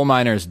 The Coal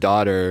Miner's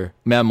Daughter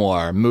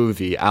memoir,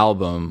 movie,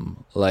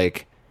 album,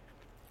 like,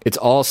 it's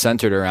all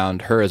centered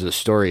around her as a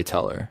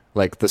storyteller.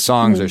 Like the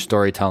songs are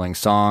storytelling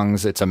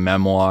songs. It's a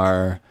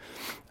memoir.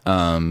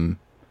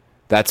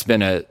 That's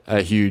been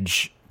a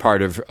huge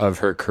part of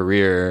her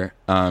career.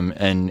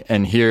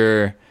 And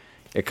here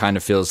it kind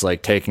of feels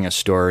like taking a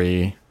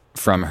story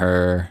from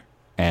her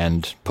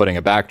and putting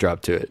a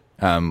backdrop to it,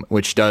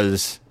 which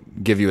does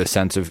give you a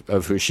sense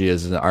of who she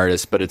is as an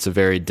artist, but it's a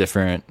very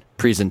different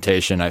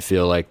presentation, I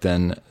feel like,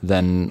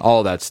 than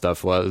all that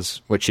stuff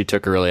was, which she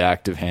took a really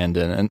active hand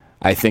in. And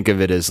I think of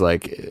it as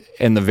like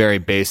in the very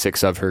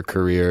basics of her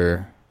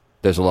career,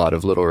 there's a lot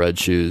of Little Red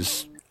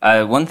Shoes.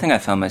 One thing I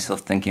found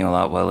myself thinking a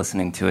lot while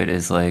listening to it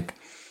is like,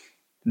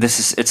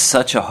 it's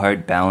such a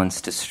hard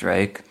balance to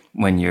strike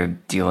when you're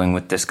dealing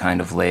with this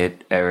kind of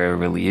late era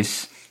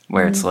release,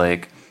 where it's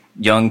like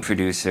young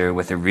producer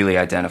with a really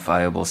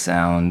identifiable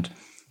sound,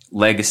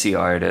 legacy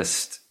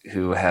artist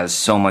who has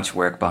so much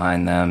work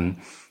behind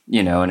them,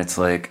 you know, and it's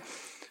like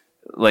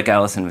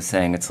Allison was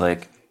saying, it's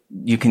like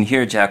you can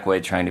hear Jack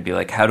White trying to be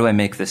like, how do I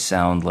make this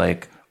sound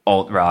like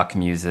alt rock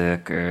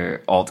music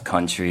or alt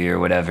country or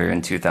whatever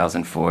in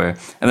 2004? And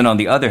then on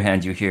the other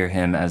hand, you hear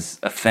him as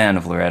a fan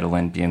of Loretta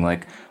Lynn being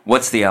like,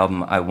 what's the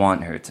album I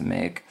want her to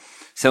make?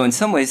 So in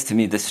some ways, to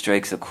me, this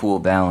strikes a cool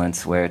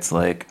balance where it's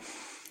like,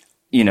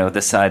 you know,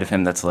 the side of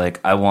him that's like,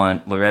 I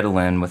want Loretta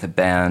Lynn with a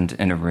band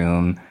in a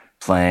room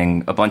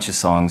playing a bunch of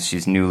songs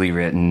she's newly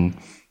written,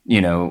 you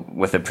know,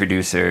 with a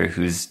producer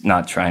who's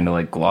not trying to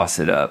like gloss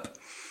it up.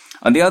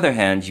 On the other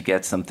hand, you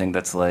get something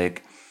that's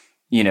like,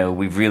 you know,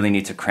 we really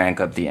need to crank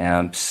up the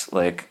amps.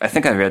 Like, I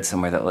think I read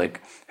somewhere that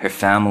like her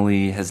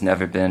family has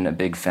never been a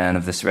big fan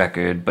of this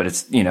record, but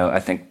it's, you know,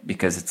 I think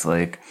because it's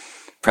like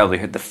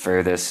probably the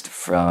furthest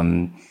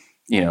from,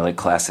 you know, like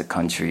classic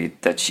country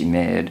that she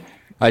made.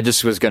 I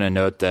just was going to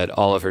note that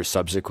all of her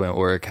subsequent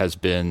work has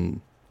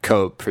been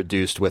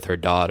co-produced with her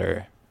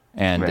daughter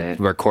and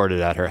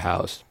recorded at her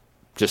house.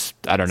 Just,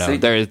 I don't know. So,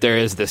 there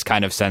is this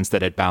kind of sense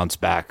that it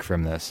bounced back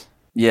from this.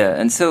 Yeah,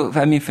 and so,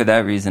 I mean, for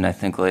that reason, I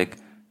think, like,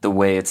 the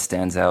way it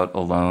stands out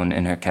alone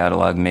in her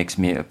catalog makes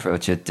me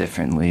approach it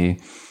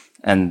differently.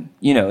 And,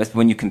 you know,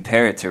 when you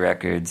compare it to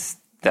records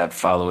that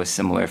follow a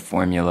similar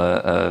formula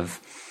of,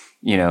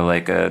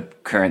 like a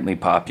currently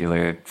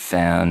popular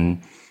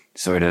fan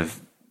sort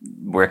of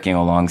working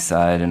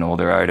alongside an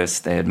older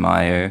artist they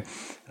admire.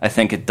 I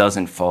think it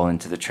doesn't fall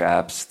into the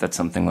traps that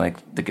something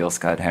like the Gil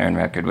Scott-Heron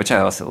record, which I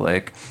also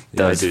like,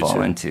 does fall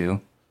too.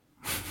 into.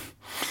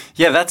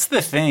 Yeah, that's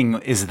the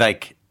thing, is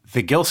like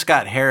the Gil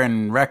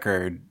Scott-Heron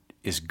record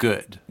is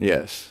good.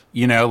 Yes.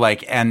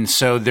 And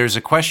so there's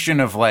a question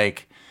of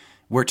like,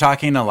 we're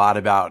talking a lot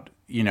about,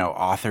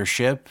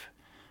 authorship,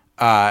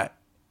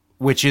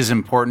 which is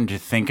important to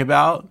think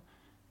about,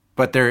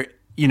 but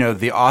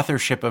the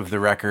authorship of the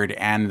record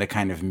and the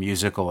kind of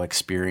musical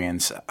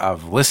experience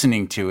of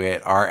listening to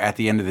it are, at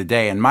the end of the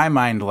day, in my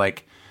mind,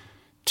 like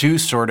two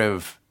sort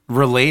of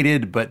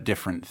related but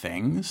different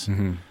things.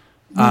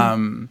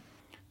 Mm-hmm.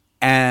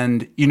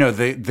 And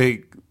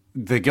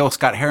the Gil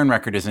Scott-Heron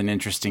record is an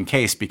interesting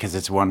case because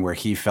it's one where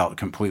he felt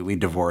completely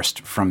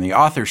divorced from the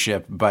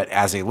authorship, but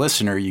as a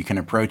listener, you can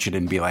approach it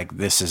and be like,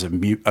 this is a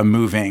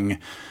moving,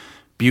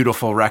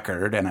 beautiful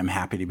record, and I'm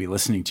happy to be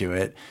listening to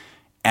it.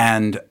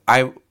 And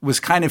I was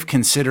kind of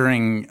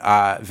considering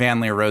Van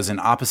Leer Rose in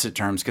opposite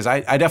terms, because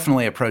I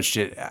definitely approached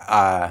it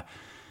at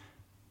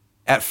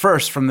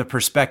first from the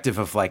perspective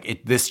of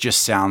like, this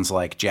just sounds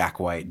like Jack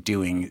White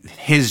doing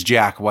his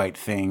Jack White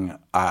thing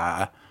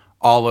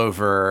all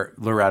over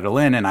Loretta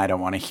Lynn, and I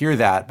don't want to hear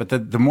that. But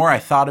the more I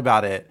thought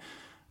about it,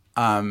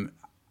 I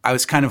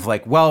was kind of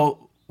like,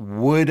 well,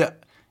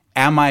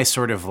 am I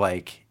sort of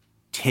like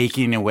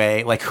taking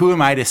away, like, who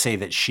am I to say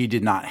that she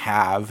did not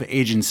have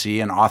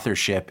agency and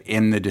authorship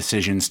in the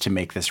decisions to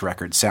make this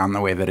record sound the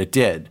way that it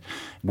did?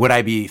 Would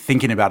I be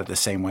thinking about it the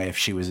same way if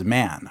she was a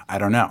man? I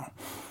don't know.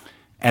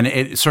 And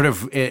it sort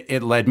of,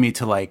 it led me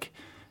to like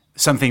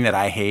something that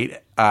I hate,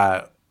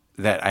 that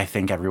I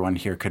think everyone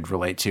here could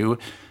relate to.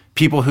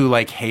 People who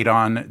like hate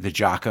on the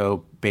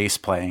Jaco bass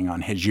playing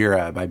on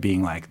Hejira by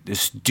being like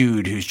this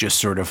dude who's just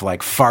sort of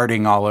like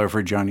farting all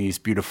over Joni's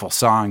beautiful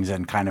songs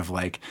and kind of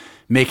like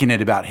making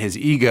it about his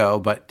ego.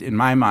 But in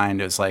my mind,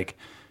 it was like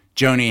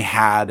Joni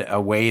had a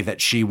way that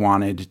she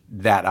wanted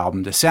that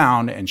album to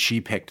sound, and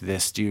she picked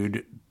this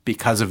dude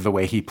because of the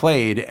way he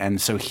played. And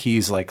so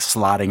he's like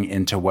slotting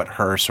into what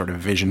her sort of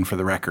vision for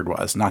the record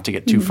was. Not to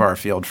get too far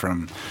afield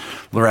from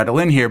Loretta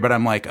Lynn here, but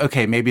I'm like,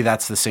 okay, maybe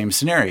that's the same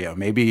scenario.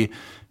 Maybe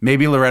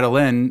Loretta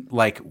Lynn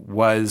like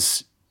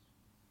was,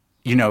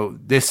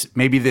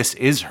 maybe this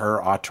is her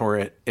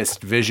auteurist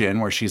vision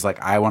where she's like,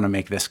 I want to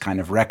make this kind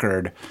of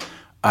record,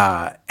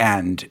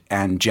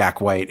 and Jack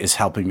White is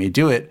helping me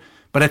do it.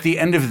 But at the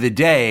end of the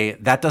day,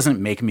 that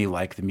doesn't make me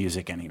like the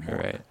music anymore.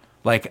 Right.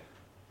 Like,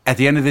 at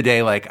the end of the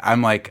day, like,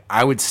 I'm like,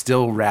 I would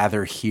still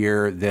rather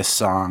hear this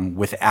song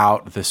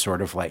without the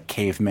sort of like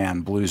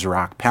caveman blues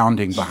rock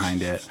pounding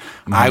behind it.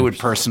 I would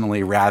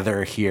personally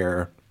rather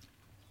hear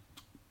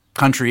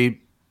country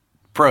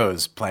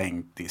pros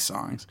playing these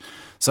songs.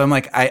 So I'm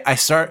like, I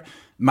start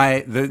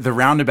the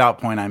roundabout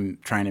point I'm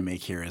trying to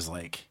make here is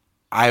like,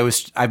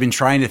 I've been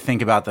trying to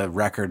think about the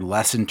record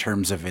less in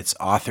terms of its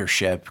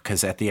authorship,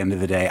 because at the end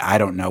of the day, I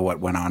don't know what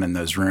went on in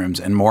those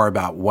rooms, and more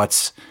about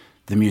what's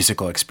the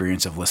musical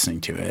experience of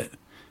listening to it.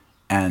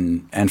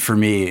 And for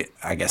me,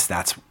 I guess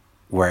that's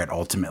where it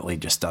ultimately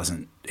just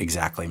doesn't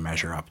exactly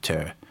measure up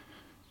to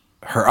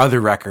her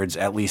other records,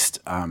 at least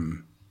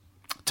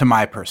to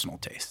my personal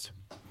taste.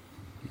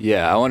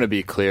 Yeah, I want to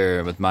be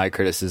clear with my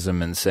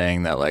criticism in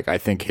saying that, like, I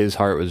think his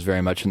heart was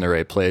very much in the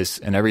right place,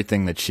 and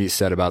everything that she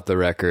said about the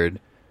record,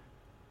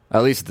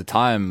 at least at the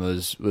time,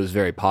 was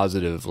very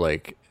positive.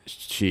 Like,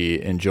 she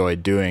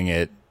enjoyed doing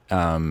it.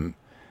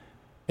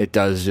 It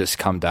does just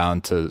come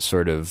down to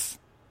sort of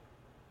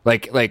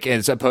like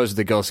as opposed to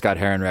the Gil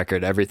Scott-Heron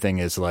record, everything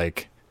is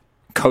like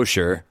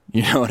kosher.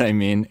 You know what I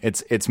mean?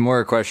 It's more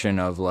a question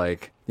of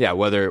like, yeah,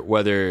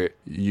 whether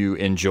you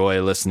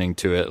enjoy listening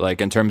to it, like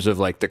in terms of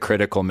like the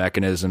critical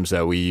mechanisms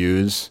that we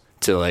use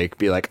to like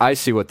be like, I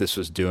see what this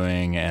was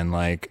doing, and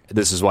like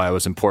this is why it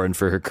was important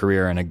for her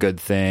career and a good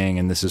thing,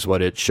 and this is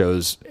what it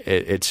shows.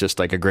 It's just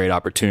like a great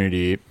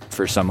opportunity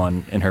for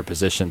someone in her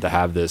position to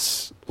have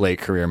this late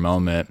career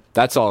moment.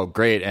 That's all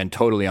great and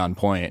totally on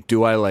point.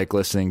 Do I like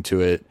listening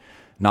to it?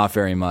 Not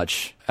very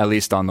much, at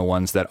least on the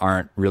ones that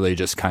aren't really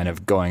just kind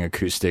of going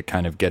acoustic,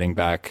 kind of getting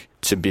back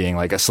to being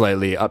like a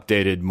slightly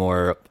updated,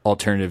 more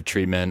alternative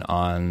treatment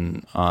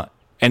on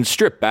and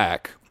stripped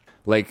back.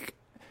 Like,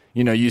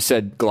 you know, you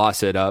said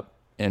gloss it up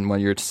in one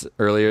of your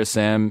earlier,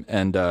 Sam,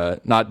 and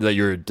not that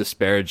you're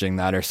disparaging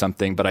that or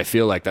something, but I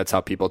feel like that's how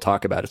people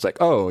talk about it. It's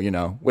like, oh, you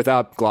know,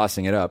 without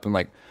glossing it up. I'm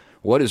like,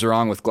 what is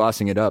wrong with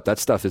glossing it up? That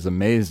stuff is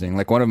amazing.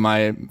 Like, one of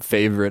my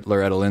favorite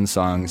Loretta Lynn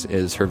songs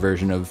is her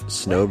version of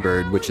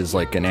Snowbird, which is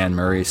like an Anne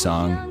Murray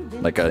song,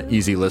 like a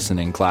easy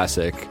listening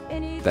classic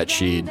that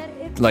she,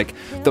 like,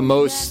 the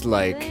most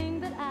like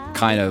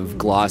kind of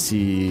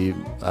glossy,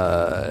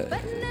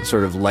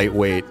 sort of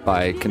lightweight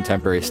by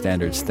contemporary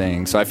standards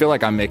thing. So I feel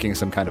like I'm making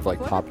some kind of like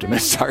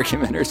poptimist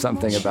argument or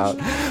something about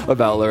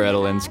Loretta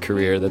Lynn's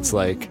career. That's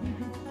like,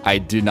 I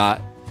do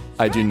not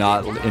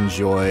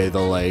enjoy the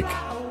like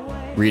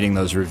reading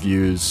those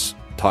reviews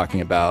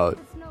talking about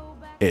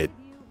it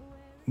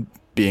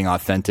being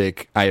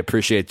authentic. I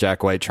appreciate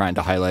Jack White trying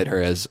to highlight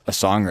her as a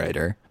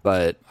songwriter,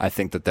 but I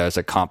think that there's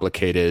a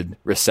complicated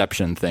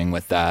reception thing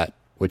with that,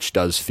 which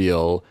does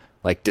feel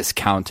like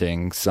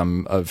discounting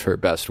some of her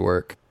best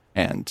work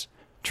and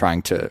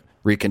trying to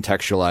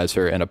recontextualize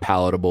her in a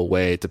palatable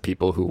way to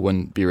people who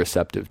wouldn't be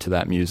receptive to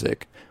that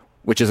music,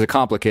 which is a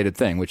complicated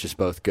thing, which is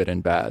both good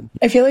and bad.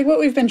 I feel like what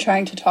we've been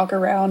trying to talk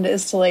around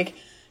is to like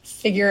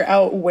figure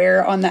out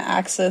where on the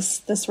axis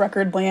this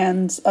record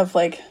lands of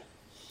like,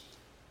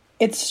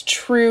 it's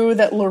true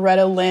that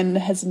Loretta Lynn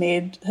has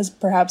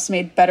perhaps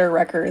made better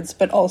records,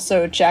 but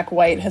also Jack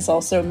White has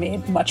also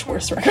made much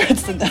worse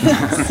records than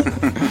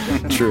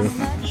this. True.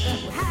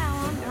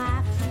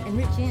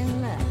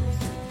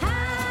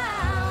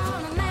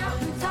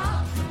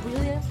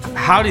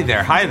 Howdy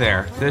there, hi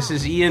there. This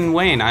is Ian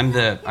Wayne. I'm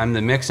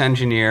the mix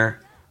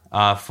engineer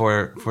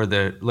for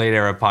the Late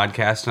Era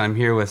podcast, and I'm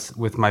here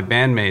with my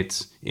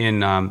bandmates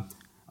in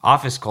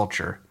Office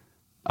Culture.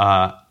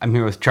 I'm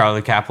here with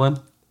Charlie Kaplan.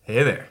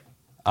 Hey there.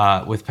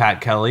 With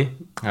Pat Kelly.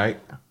 Hi.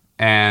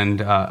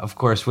 And of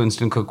course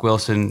Winston Cook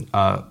Wilson,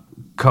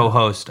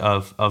 co-host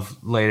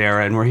of Late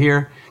Era, and we're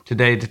here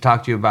today to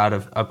talk to you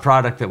about a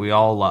product that we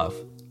all love.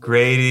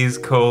 Grady's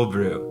Cold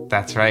Brew.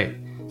 That's right.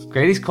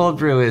 Grady's Cold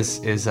Brew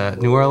is a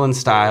New Orleans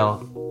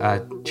style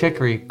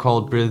chicory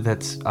cold brew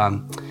that's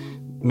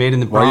made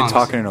in the Bronx. Why are you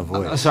talking in a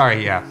voice?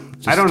 Sorry, yeah.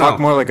 Just I don't talk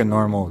know. more like a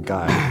normal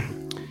guy.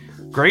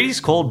 Grady's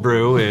Cold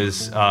Brew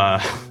is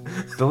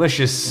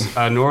delicious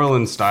New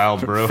Orleans style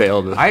brew.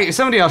 Failed.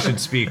 Somebody else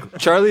should speak.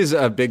 Charlie's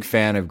a big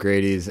fan of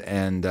Grady's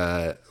and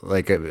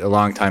like a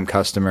longtime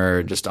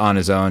customer, just on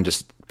his own,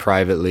 just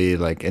privately,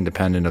 like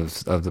independent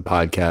of the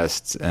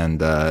podcasts,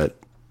 and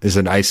is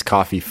an iced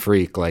coffee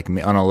freak, like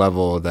on a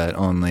level that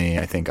only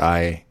I think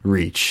I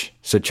reach.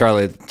 So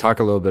Charlie,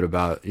 talk a little bit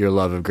about your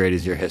love of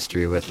Grady's, your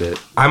history with it.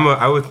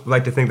 I would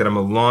like to think that I'm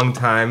a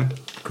long-time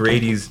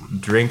Grady's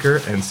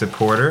drinker and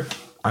supporter.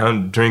 I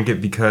don't drink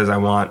it because I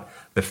want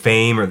the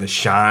fame or the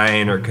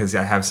shine or because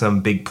I have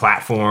some big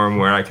platform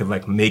where I could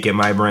like make it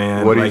my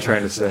brand. What are like, you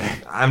trying to say?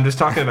 I'm just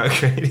talking about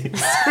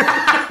Grady's.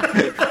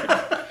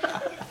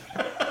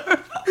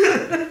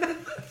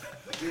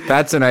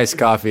 That's a nice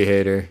coffee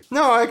hater.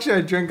 No, actually,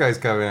 I drink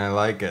iced coffee and I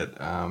like it.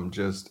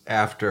 Just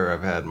after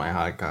I've had my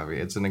hot coffee,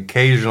 it's an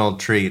occasional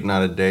treat,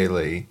 not a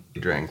daily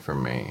drink for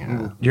me.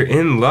 You're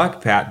in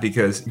luck, Pat,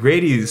 because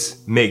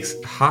Grady's makes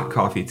hot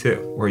coffee too,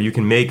 or you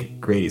can make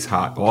Grady's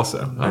hot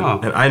also. Oh.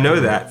 And I know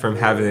that from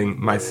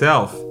having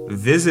myself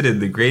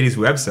visited the Grady's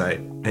website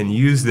and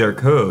used their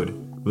code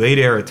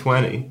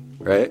LateEra20,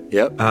 Right?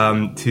 Yep.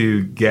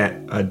 to get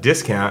a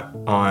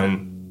discount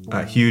on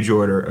a huge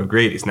order of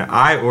Grady's. Now,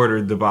 I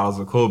ordered the bottles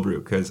of cold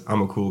brew because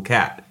I'm a cool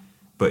cat,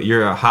 but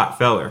you're a hot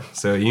feller,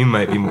 so you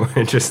might be more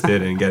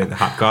interested in getting the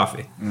hot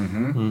coffee.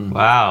 Mm-hmm.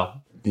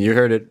 Wow. You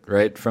heard it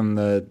right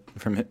from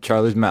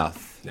Charlie's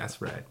mouth.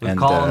 That's right. We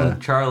call him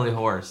Charlie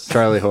Horse.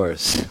 Charlie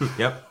Horse.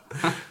 Yep.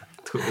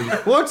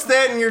 What's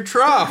that in your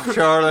trough,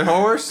 Charlie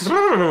Horse?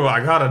 Ooh,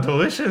 I got a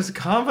delicious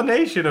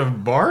combination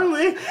of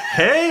barley,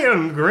 hay,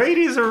 and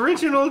Grady's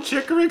original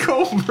chicory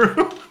cold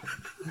brew.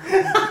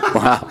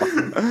 Wow.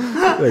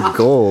 They're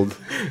gold.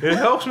 It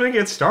helps me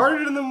get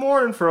started in the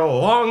morning for a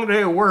long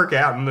day of work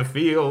out in the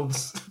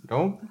fields.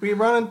 Don't be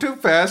running too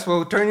fast,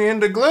 we'll turn you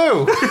into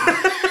glue.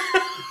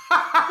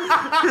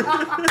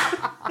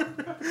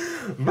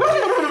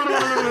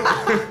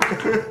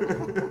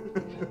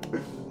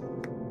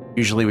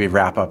 Usually we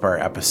wrap up our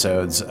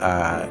episodes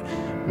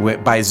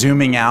by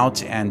zooming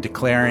out and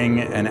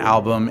declaring an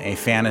album a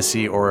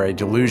fantasy or a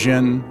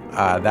delusion.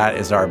 That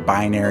is our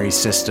binary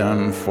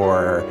system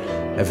for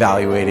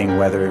evaluating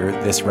whether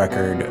this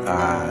record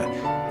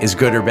is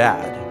good or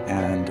bad.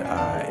 And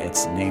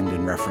it's named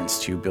in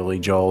reference to Billy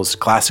Joel's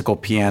classical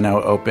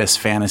piano opus,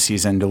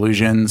 Fantasies and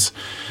Delusions.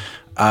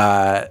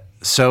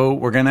 So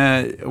we're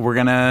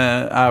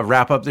gonna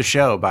wrap up the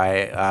show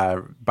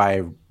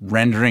by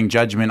rendering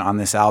judgment on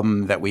this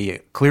album that we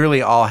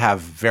clearly all have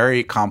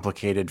very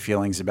complicated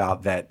feelings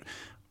about that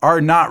are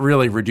not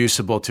really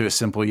reducible to a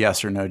simple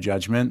yes or no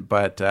judgment,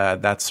 but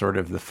that's sort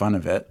of the fun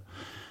of it.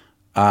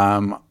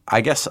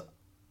 I guess.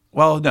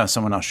 Well, no,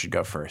 someone else should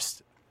go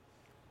first.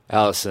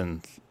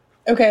 Allison.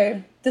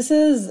 Okay, this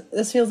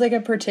feels like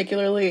a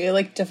particularly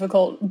like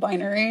difficult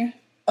binary.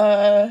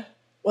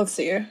 Let's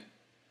see.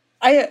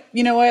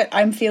 You know what?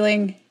 I'm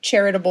feeling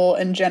charitable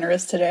and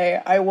generous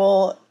today. I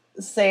will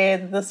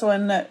say this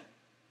one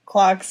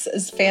clocks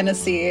as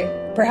fantasy.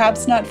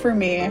 Perhaps not for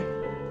me,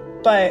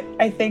 but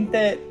I think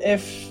that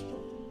if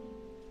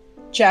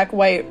Jack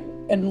White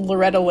and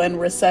Loretta Lynn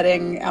were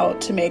setting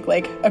out to make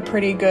like a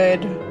pretty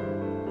good,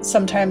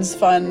 sometimes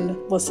fun,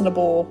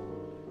 listenable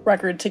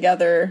record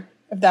together,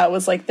 if that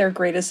was like their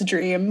greatest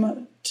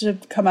dream to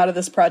come out of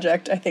this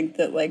project, I think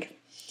that like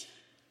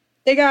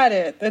they got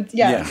it.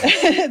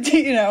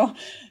 You know,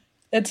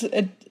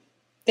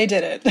 they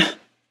did it.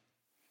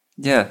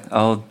 Yeah,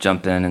 I'll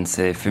jump in and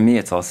say for me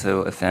it's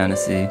also a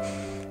fantasy,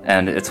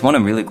 and it's one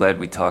I'm really glad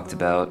we talked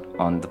about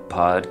on the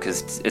pod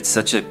because it's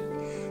such a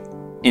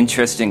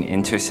interesting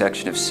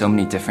intersection of so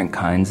many different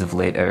kinds of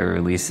late era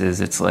releases.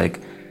 It's like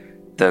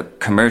the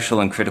commercial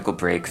and critical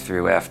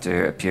breakthrough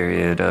after a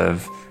period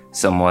of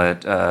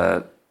somewhat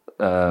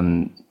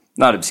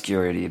not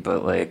obscurity,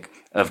 but like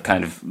of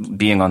kind of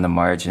being on the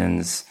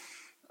margins.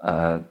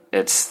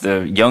 It's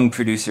the young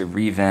producer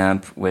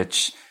revamp,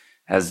 which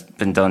has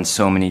been done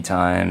so many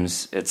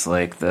times. It's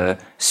like the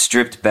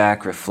stripped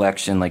back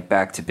reflection, like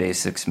back to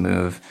basics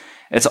move.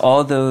 It's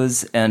all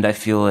those, and I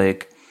feel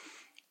like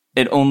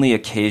it only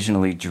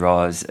occasionally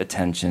draws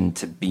attention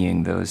to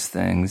being those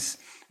things,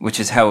 which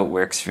is how it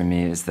works for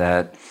me, is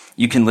that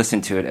you can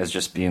listen to it as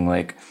just being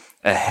like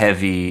a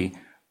heavy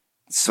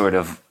sort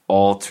of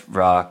alt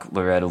rock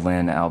Loretta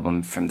Lynn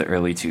album from the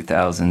early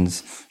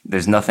 2000s.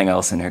 There's nothing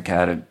else in her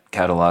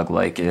catalog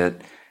like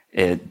it.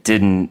 It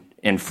didn't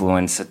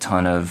influence a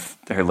ton of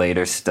her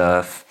later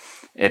stuff.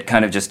 It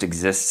kind of just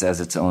exists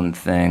as its own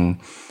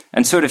thing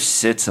and sort of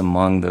sits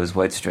among those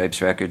White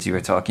Stripes records you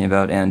were talking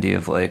about, Andy,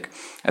 of like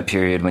a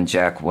period when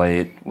Jack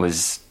White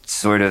was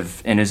sort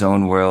of in his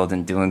own world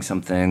and doing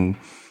something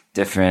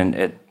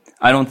different.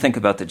 I don't think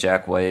about the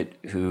Jack White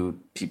who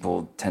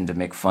people tend to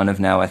make fun of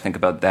now. I think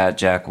about that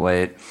Jack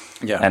White.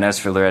 Yeah. And as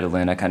for Loretta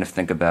Lynn, I kind of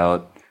think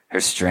about her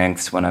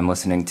strengths when I'm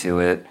listening to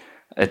it.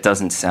 It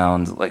doesn't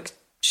sound like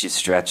she's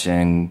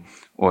stretching,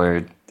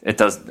 or it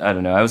does, I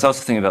don't know. I was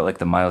also thinking about like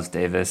the Miles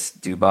Davis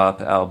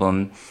Doo-Bop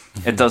album.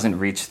 It doesn't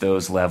reach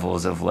those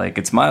levels of like,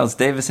 it's Miles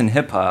Davis and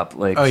hip hop.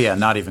 Like, oh yeah,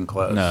 not even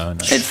close. No.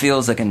 It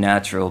feels like a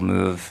natural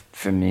move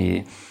for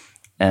me.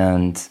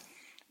 And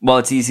while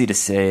it's easy to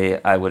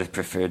say, I would have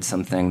preferred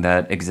something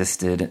that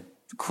existed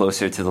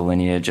closer to the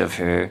lineage of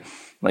her,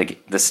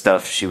 like the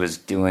stuff she was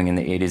doing in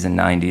the 80s and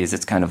 90s.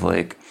 It's kind of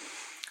like,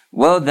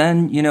 well,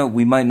 then,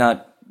 we might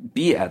not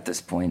be at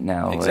this point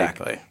now.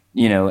 Exactly.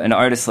 Like, an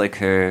artist like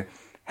her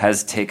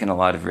has taken a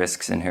lot of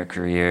risks in her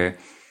career.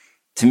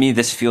 To me,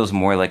 this feels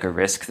more like a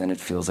risk than it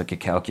feels like a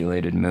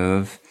calculated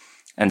move.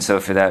 And so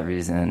for that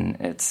reason,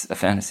 it's a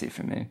fantasy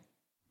for me.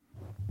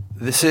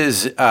 This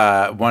is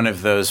one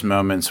of those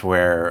moments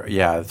where,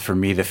 for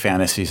me, the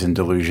fantasies and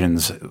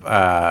delusions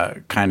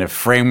kind of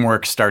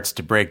framework starts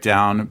to break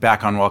down.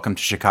 Back on Welcome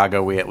to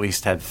Chicago, we at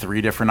least had 3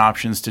 different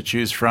options to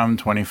choose from,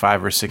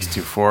 25 or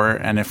 624.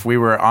 And if we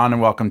were on a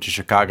Welcome to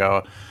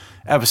Chicago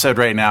episode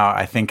right now,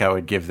 I think I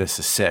would give this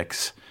a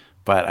 6.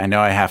 But I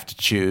know I have to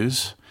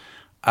choose.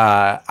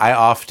 I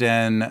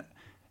often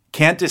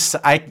can't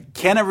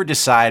ever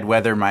decide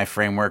whether my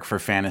framework for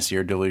fantasy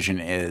or delusion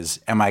is,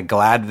 am I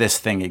glad this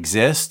thing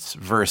exists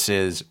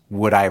versus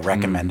would I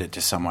recommend it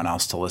to someone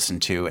else to listen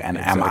to, and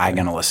am I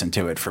going to listen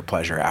to it for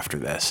pleasure after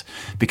this?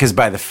 Because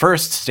by the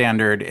first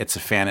standard, it's a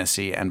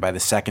fantasy, and by the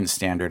second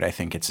standard, I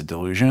think it's a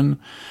delusion.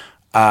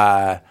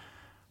 But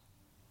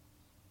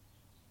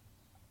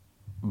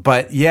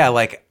yeah,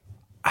 like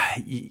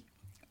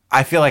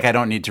I feel like I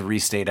don't need to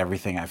restate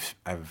everything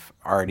I've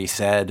already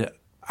said.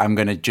 I'm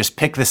going to just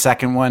pick the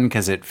second one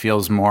because it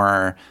feels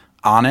more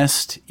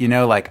honest.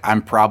 Like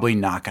I'm probably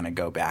not going to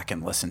go back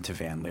and listen to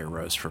Van Leer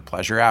Rose for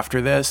pleasure after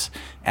this.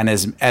 And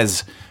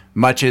as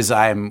much as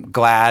I'm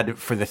glad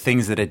for the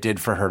things that it did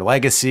for her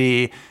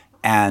legacy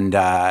and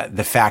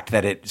the fact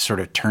that it sort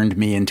of turned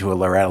me into a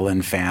Loretta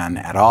Lynn fan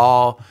at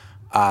all,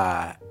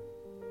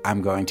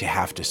 I'm going to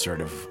have to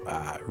sort of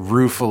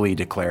ruefully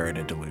declare it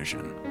a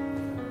delusion.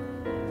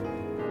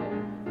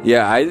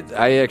 Yeah,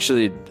 I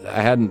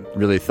hadn't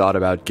really thought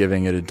about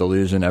giving it a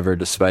delusion ever,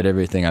 despite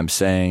everything I'm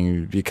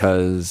saying,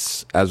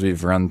 because as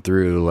we've run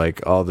through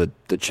like all the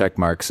check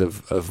marks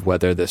of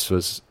whether this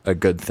was a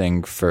good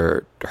thing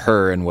for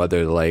her and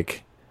whether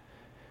like,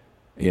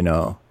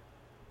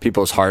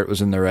 people's heart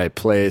was in the right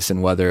place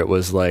and whether it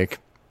was like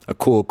a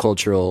cool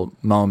cultural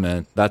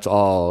moment, that's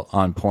all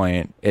on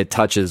point. It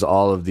touches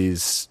all of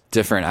these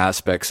different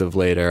aspects of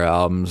later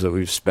albums that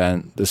we've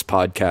spent this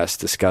podcast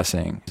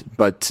discussing.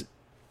 But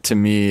to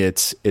me,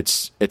 it's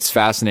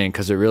fascinating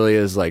because it really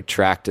is like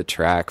track to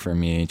track for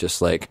me.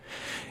 Just like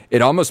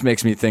it almost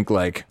makes me think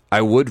like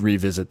I would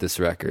revisit this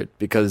record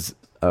because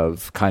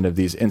of kind of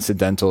these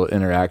incidental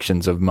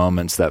interactions of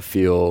moments that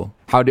feel.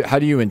 How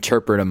do you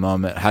interpret a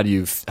moment? How do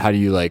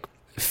you like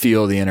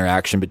feel the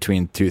interaction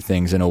between two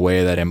things in a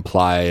way that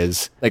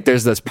implies like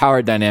there's this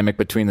power dynamic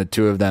between the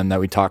two of them that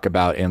we talk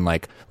about in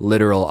like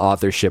literal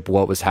authorship,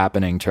 what was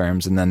happening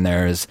terms, and then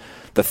there's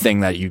the thing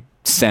that you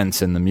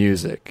sense in the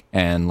music.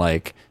 And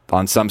like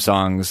on some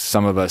songs,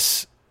 some of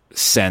us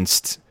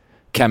sensed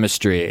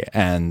chemistry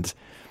and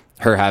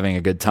her having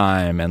a good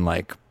time and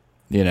like,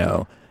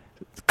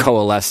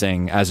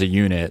 coalescing as a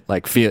unit,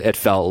 like it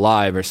felt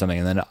live or something.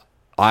 And then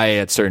I,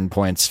 at certain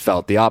points,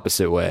 felt the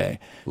opposite way.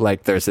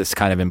 Like there's this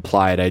kind of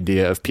implied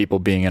idea of people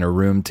being in a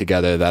room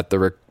together that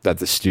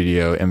the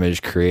studio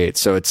image creates.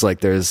 So it's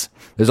like there's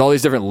all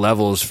these different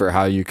levels for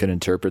how you can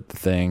interpret the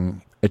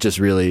thing. It just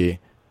really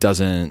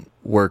doesn't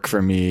work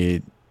for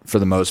me for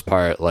the most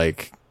part.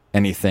 Like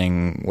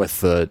anything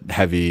with the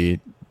heavy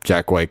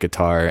Jack White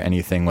guitar,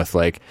 anything with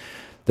like,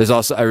 there's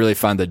also, I really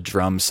find the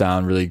drum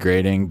sound really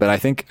grating, but I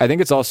think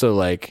it's also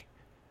like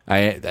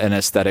an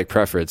aesthetic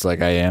preference.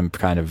 Like I am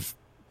kind of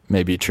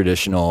maybe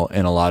traditional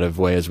in a lot of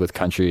ways with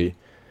country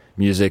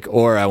music,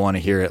 or I want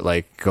to hear it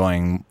like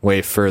going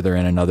way further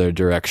in another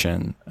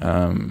direction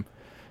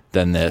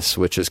than this,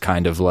 which is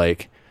kind of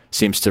like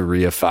seems to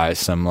reify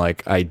some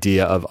like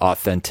idea of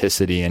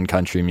authenticity in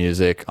country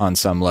music on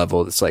some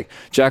level. It's like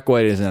Jack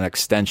White is an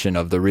extension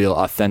of the real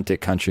authentic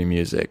country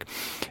music.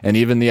 And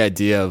even the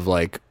idea of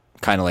like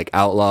kind of like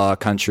outlaw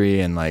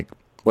country and like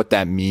what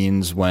that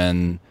means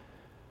when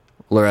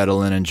Loretta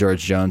Lynn and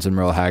George Jones and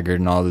Merle Haggard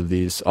and all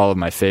of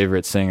my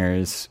favorite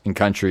singers in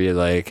country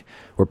like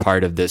were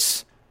part of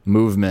this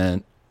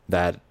movement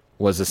that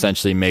was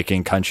essentially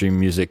making country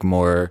music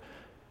more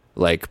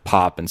like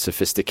pop and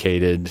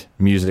sophisticated,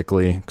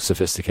 musically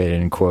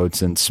sophisticated in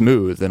quotes, and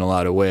smooth in a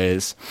lot of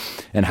ways,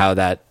 and how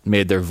that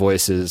made their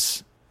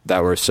voices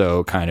that were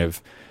so kind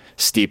of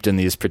steeped in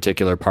these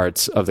particular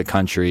parts of the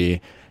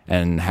country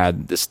and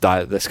had this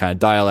kind of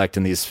dialect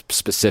and these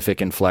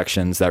specific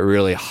inflections that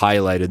really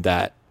highlighted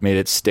that, made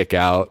it stick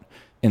out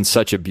in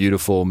such a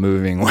beautiful,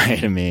 moving way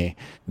to me,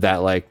 that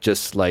like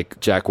just like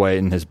Jack White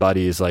and his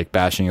buddies like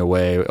bashing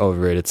away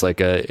over it. It's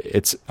like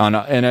it's on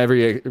in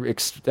every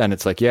and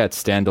it's like, yeah,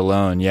 it's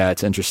standalone. Yeah,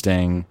 it's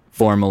interesting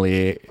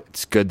formally.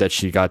 It's good that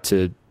she got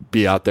to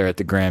be out there at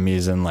the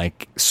Grammys and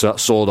like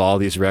sold all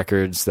these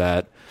records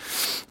that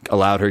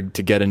allowed her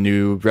to get a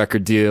new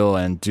record deal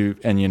and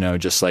you know,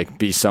 just like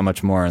be so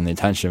much more in the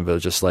attention. But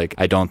just like,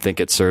 I don't think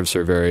it serves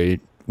her very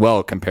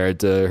well compared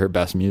to her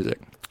best music.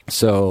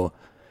 So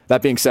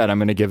that being said, I'm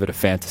going to give it a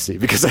fantasy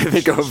because I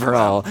think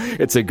overall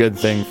it's a good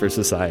thing for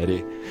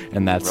society,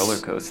 and that's roller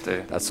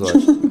coaster. That's what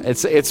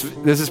it's.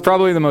 This is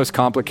probably the most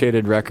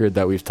complicated record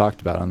that we've talked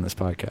about on this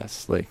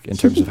podcast, like in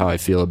terms of how I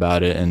feel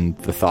about it and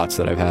the thoughts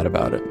that I've had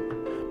about it.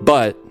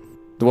 But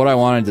what I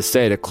wanted to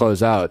say to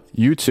close out,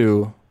 you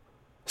two,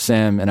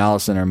 Sam and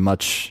Allison, are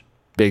much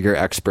bigger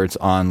experts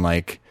on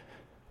like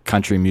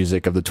country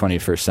music of the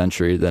 21st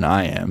century than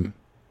I am,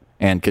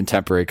 and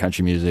contemporary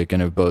country music,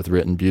 and have both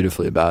written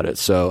beautifully about it.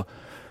 So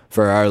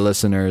for our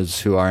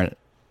listeners who aren't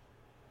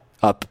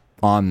up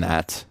on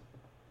that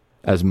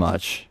as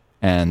much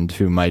and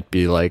who might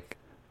be like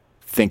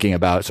thinking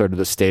about sort of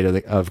the state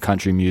of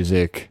country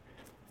music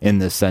in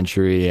this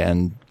century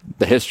and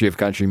the history of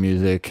country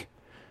music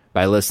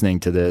by listening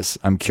to this,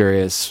 I'm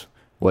curious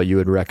what you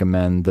would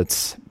recommend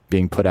that's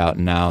being put out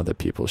now that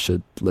people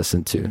should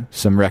listen to.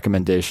 Some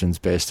recommendations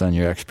based on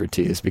your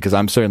expertise, because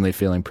I'm certainly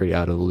feeling pretty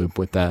out of the loop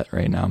with that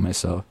right now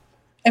myself.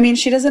 I mean,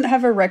 she doesn't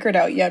have a record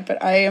out yet,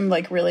 but I am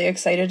like really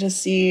excited to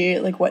see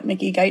like what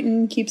Mickey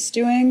Guyton keeps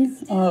doing.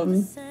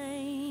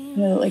 You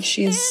know, like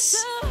she's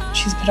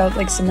put out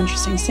like some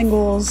interesting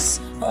singles,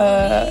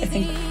 I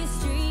think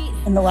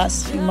in the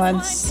last few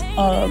months.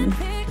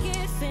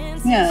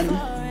 Man,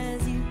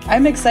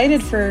 I'm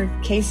excited for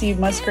Casey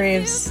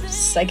Musgrave's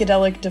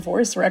psychedelic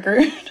divorce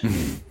record.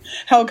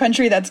 How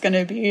country that's going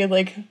to be,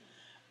 like,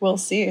 we'll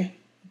see.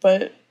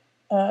 But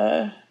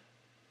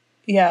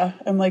yeah,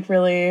 I'm like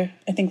really,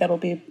 I think that'll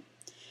be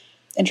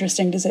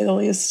interesting to say the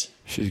least.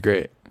 She's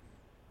great.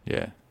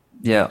 Yeah.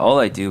 Yeah, all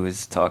I do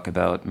is talk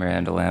about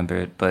Miranda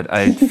Lambert, but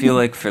I feel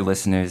like for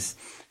listeners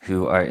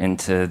who are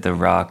into the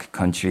rock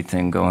country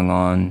thing going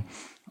on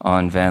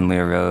Van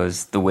Leer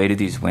Rose, The Weight of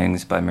These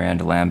Wings by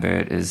Miranda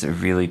Lambert is a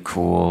really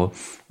cool,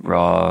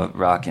 raw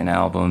rockin'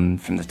 album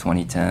from the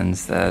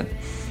 2010s that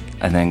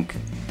I think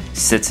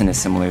sits in a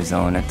similar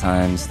zone at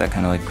times, that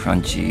kind of like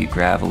crunchy,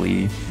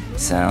 gravelly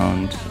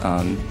sound.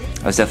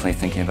 I was definitely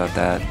thinking about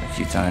that a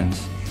few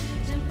times.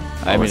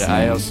 I mean,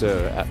 I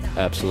also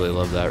absolutely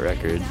love that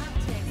record.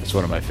 It's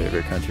one of my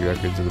favorite country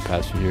records of the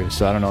past few years,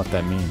 so I don't know what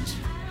that means.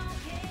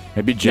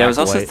 Maybe Jack Yeah, I was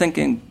also White.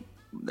 thinking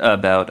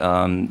about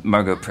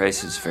Margot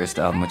Price's first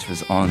album, which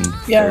was On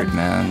Third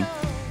Man,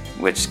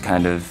 which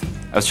kind of,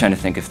 I was trying to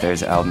think if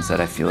there's albums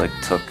that I feel like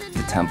took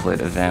the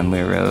template of Van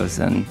Leer Rose,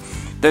 and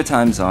there are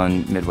times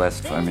on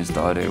Midwest Farmer's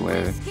Daughter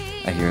where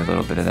I hear a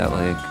little bit of that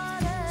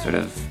like sort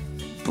of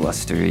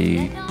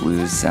blustery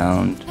blues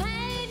sound.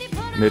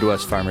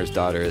 Midwest Farmer's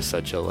Daughter is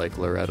such a like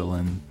Loretta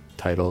Lynn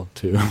title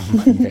too.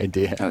 Like,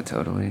 idea. Oh,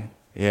 totally.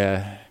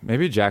 Yeah,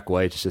 maybe Jack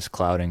White's just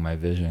clouding my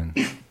vision.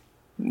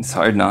 It's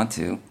hard not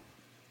to.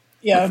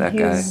 Yeah, that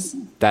guy.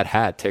 That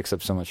hat takes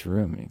up so much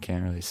room. You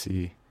can't really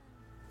see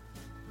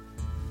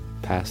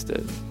past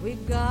it.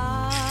 We've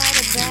got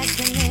a bad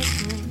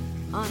connection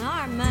on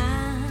our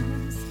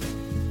minds.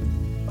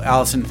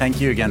 Allison, thank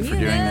you again for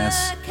doing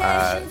this.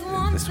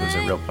 This was a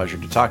real pleasure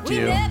to talk to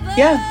you.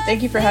 Yeah,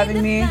 thank you for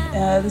having me.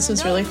 This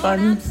was really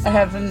fun. I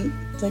haven't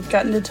like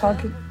gotten to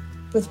talk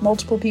with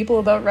multiple people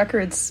about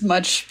records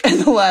much in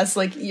the last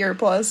like year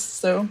plus,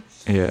 so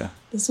yeah,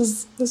 this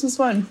was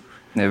fun.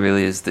 It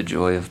really is the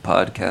joy of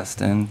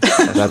podcasting.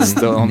 That's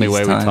the only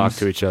way times. we talk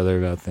to each other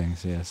about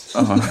things. Yes.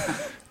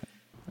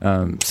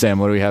 Uh-huh. Sam,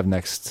 what do we have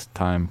next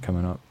time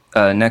coming up?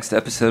 Next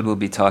episode, we'll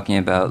be talking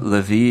about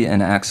Levi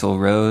and Axl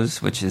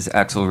Rose, which is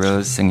Axl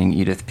Rose singing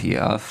Edith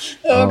Piaf.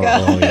 Oh,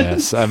 God. Oh,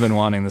 yes. I've been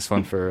wanting this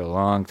one for a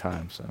long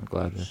time, so I'm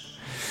glad.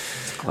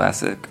 It's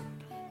classic.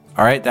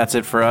 All right, that's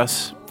it for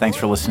us. Thanks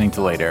for listening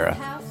to Late Era.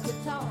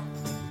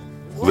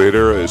 Late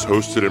Era is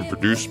hosted and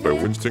produced by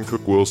Winston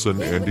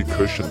Cook-Wilson, Andy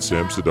Cush, and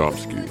Sam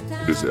Sadomsky.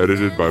 It is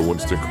edited by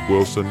Winston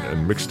Cook-Wilson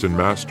and mixed and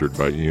mastered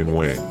by Ian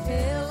Wayne.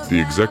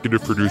 The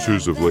executive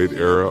producers of Late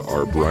Era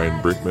are Brian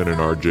Brinkman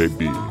and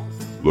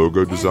RJB.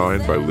 Logo design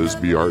by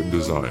Lisby Art and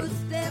Design.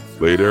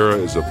 Late Era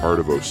is a part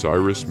of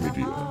Osiris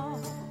Media.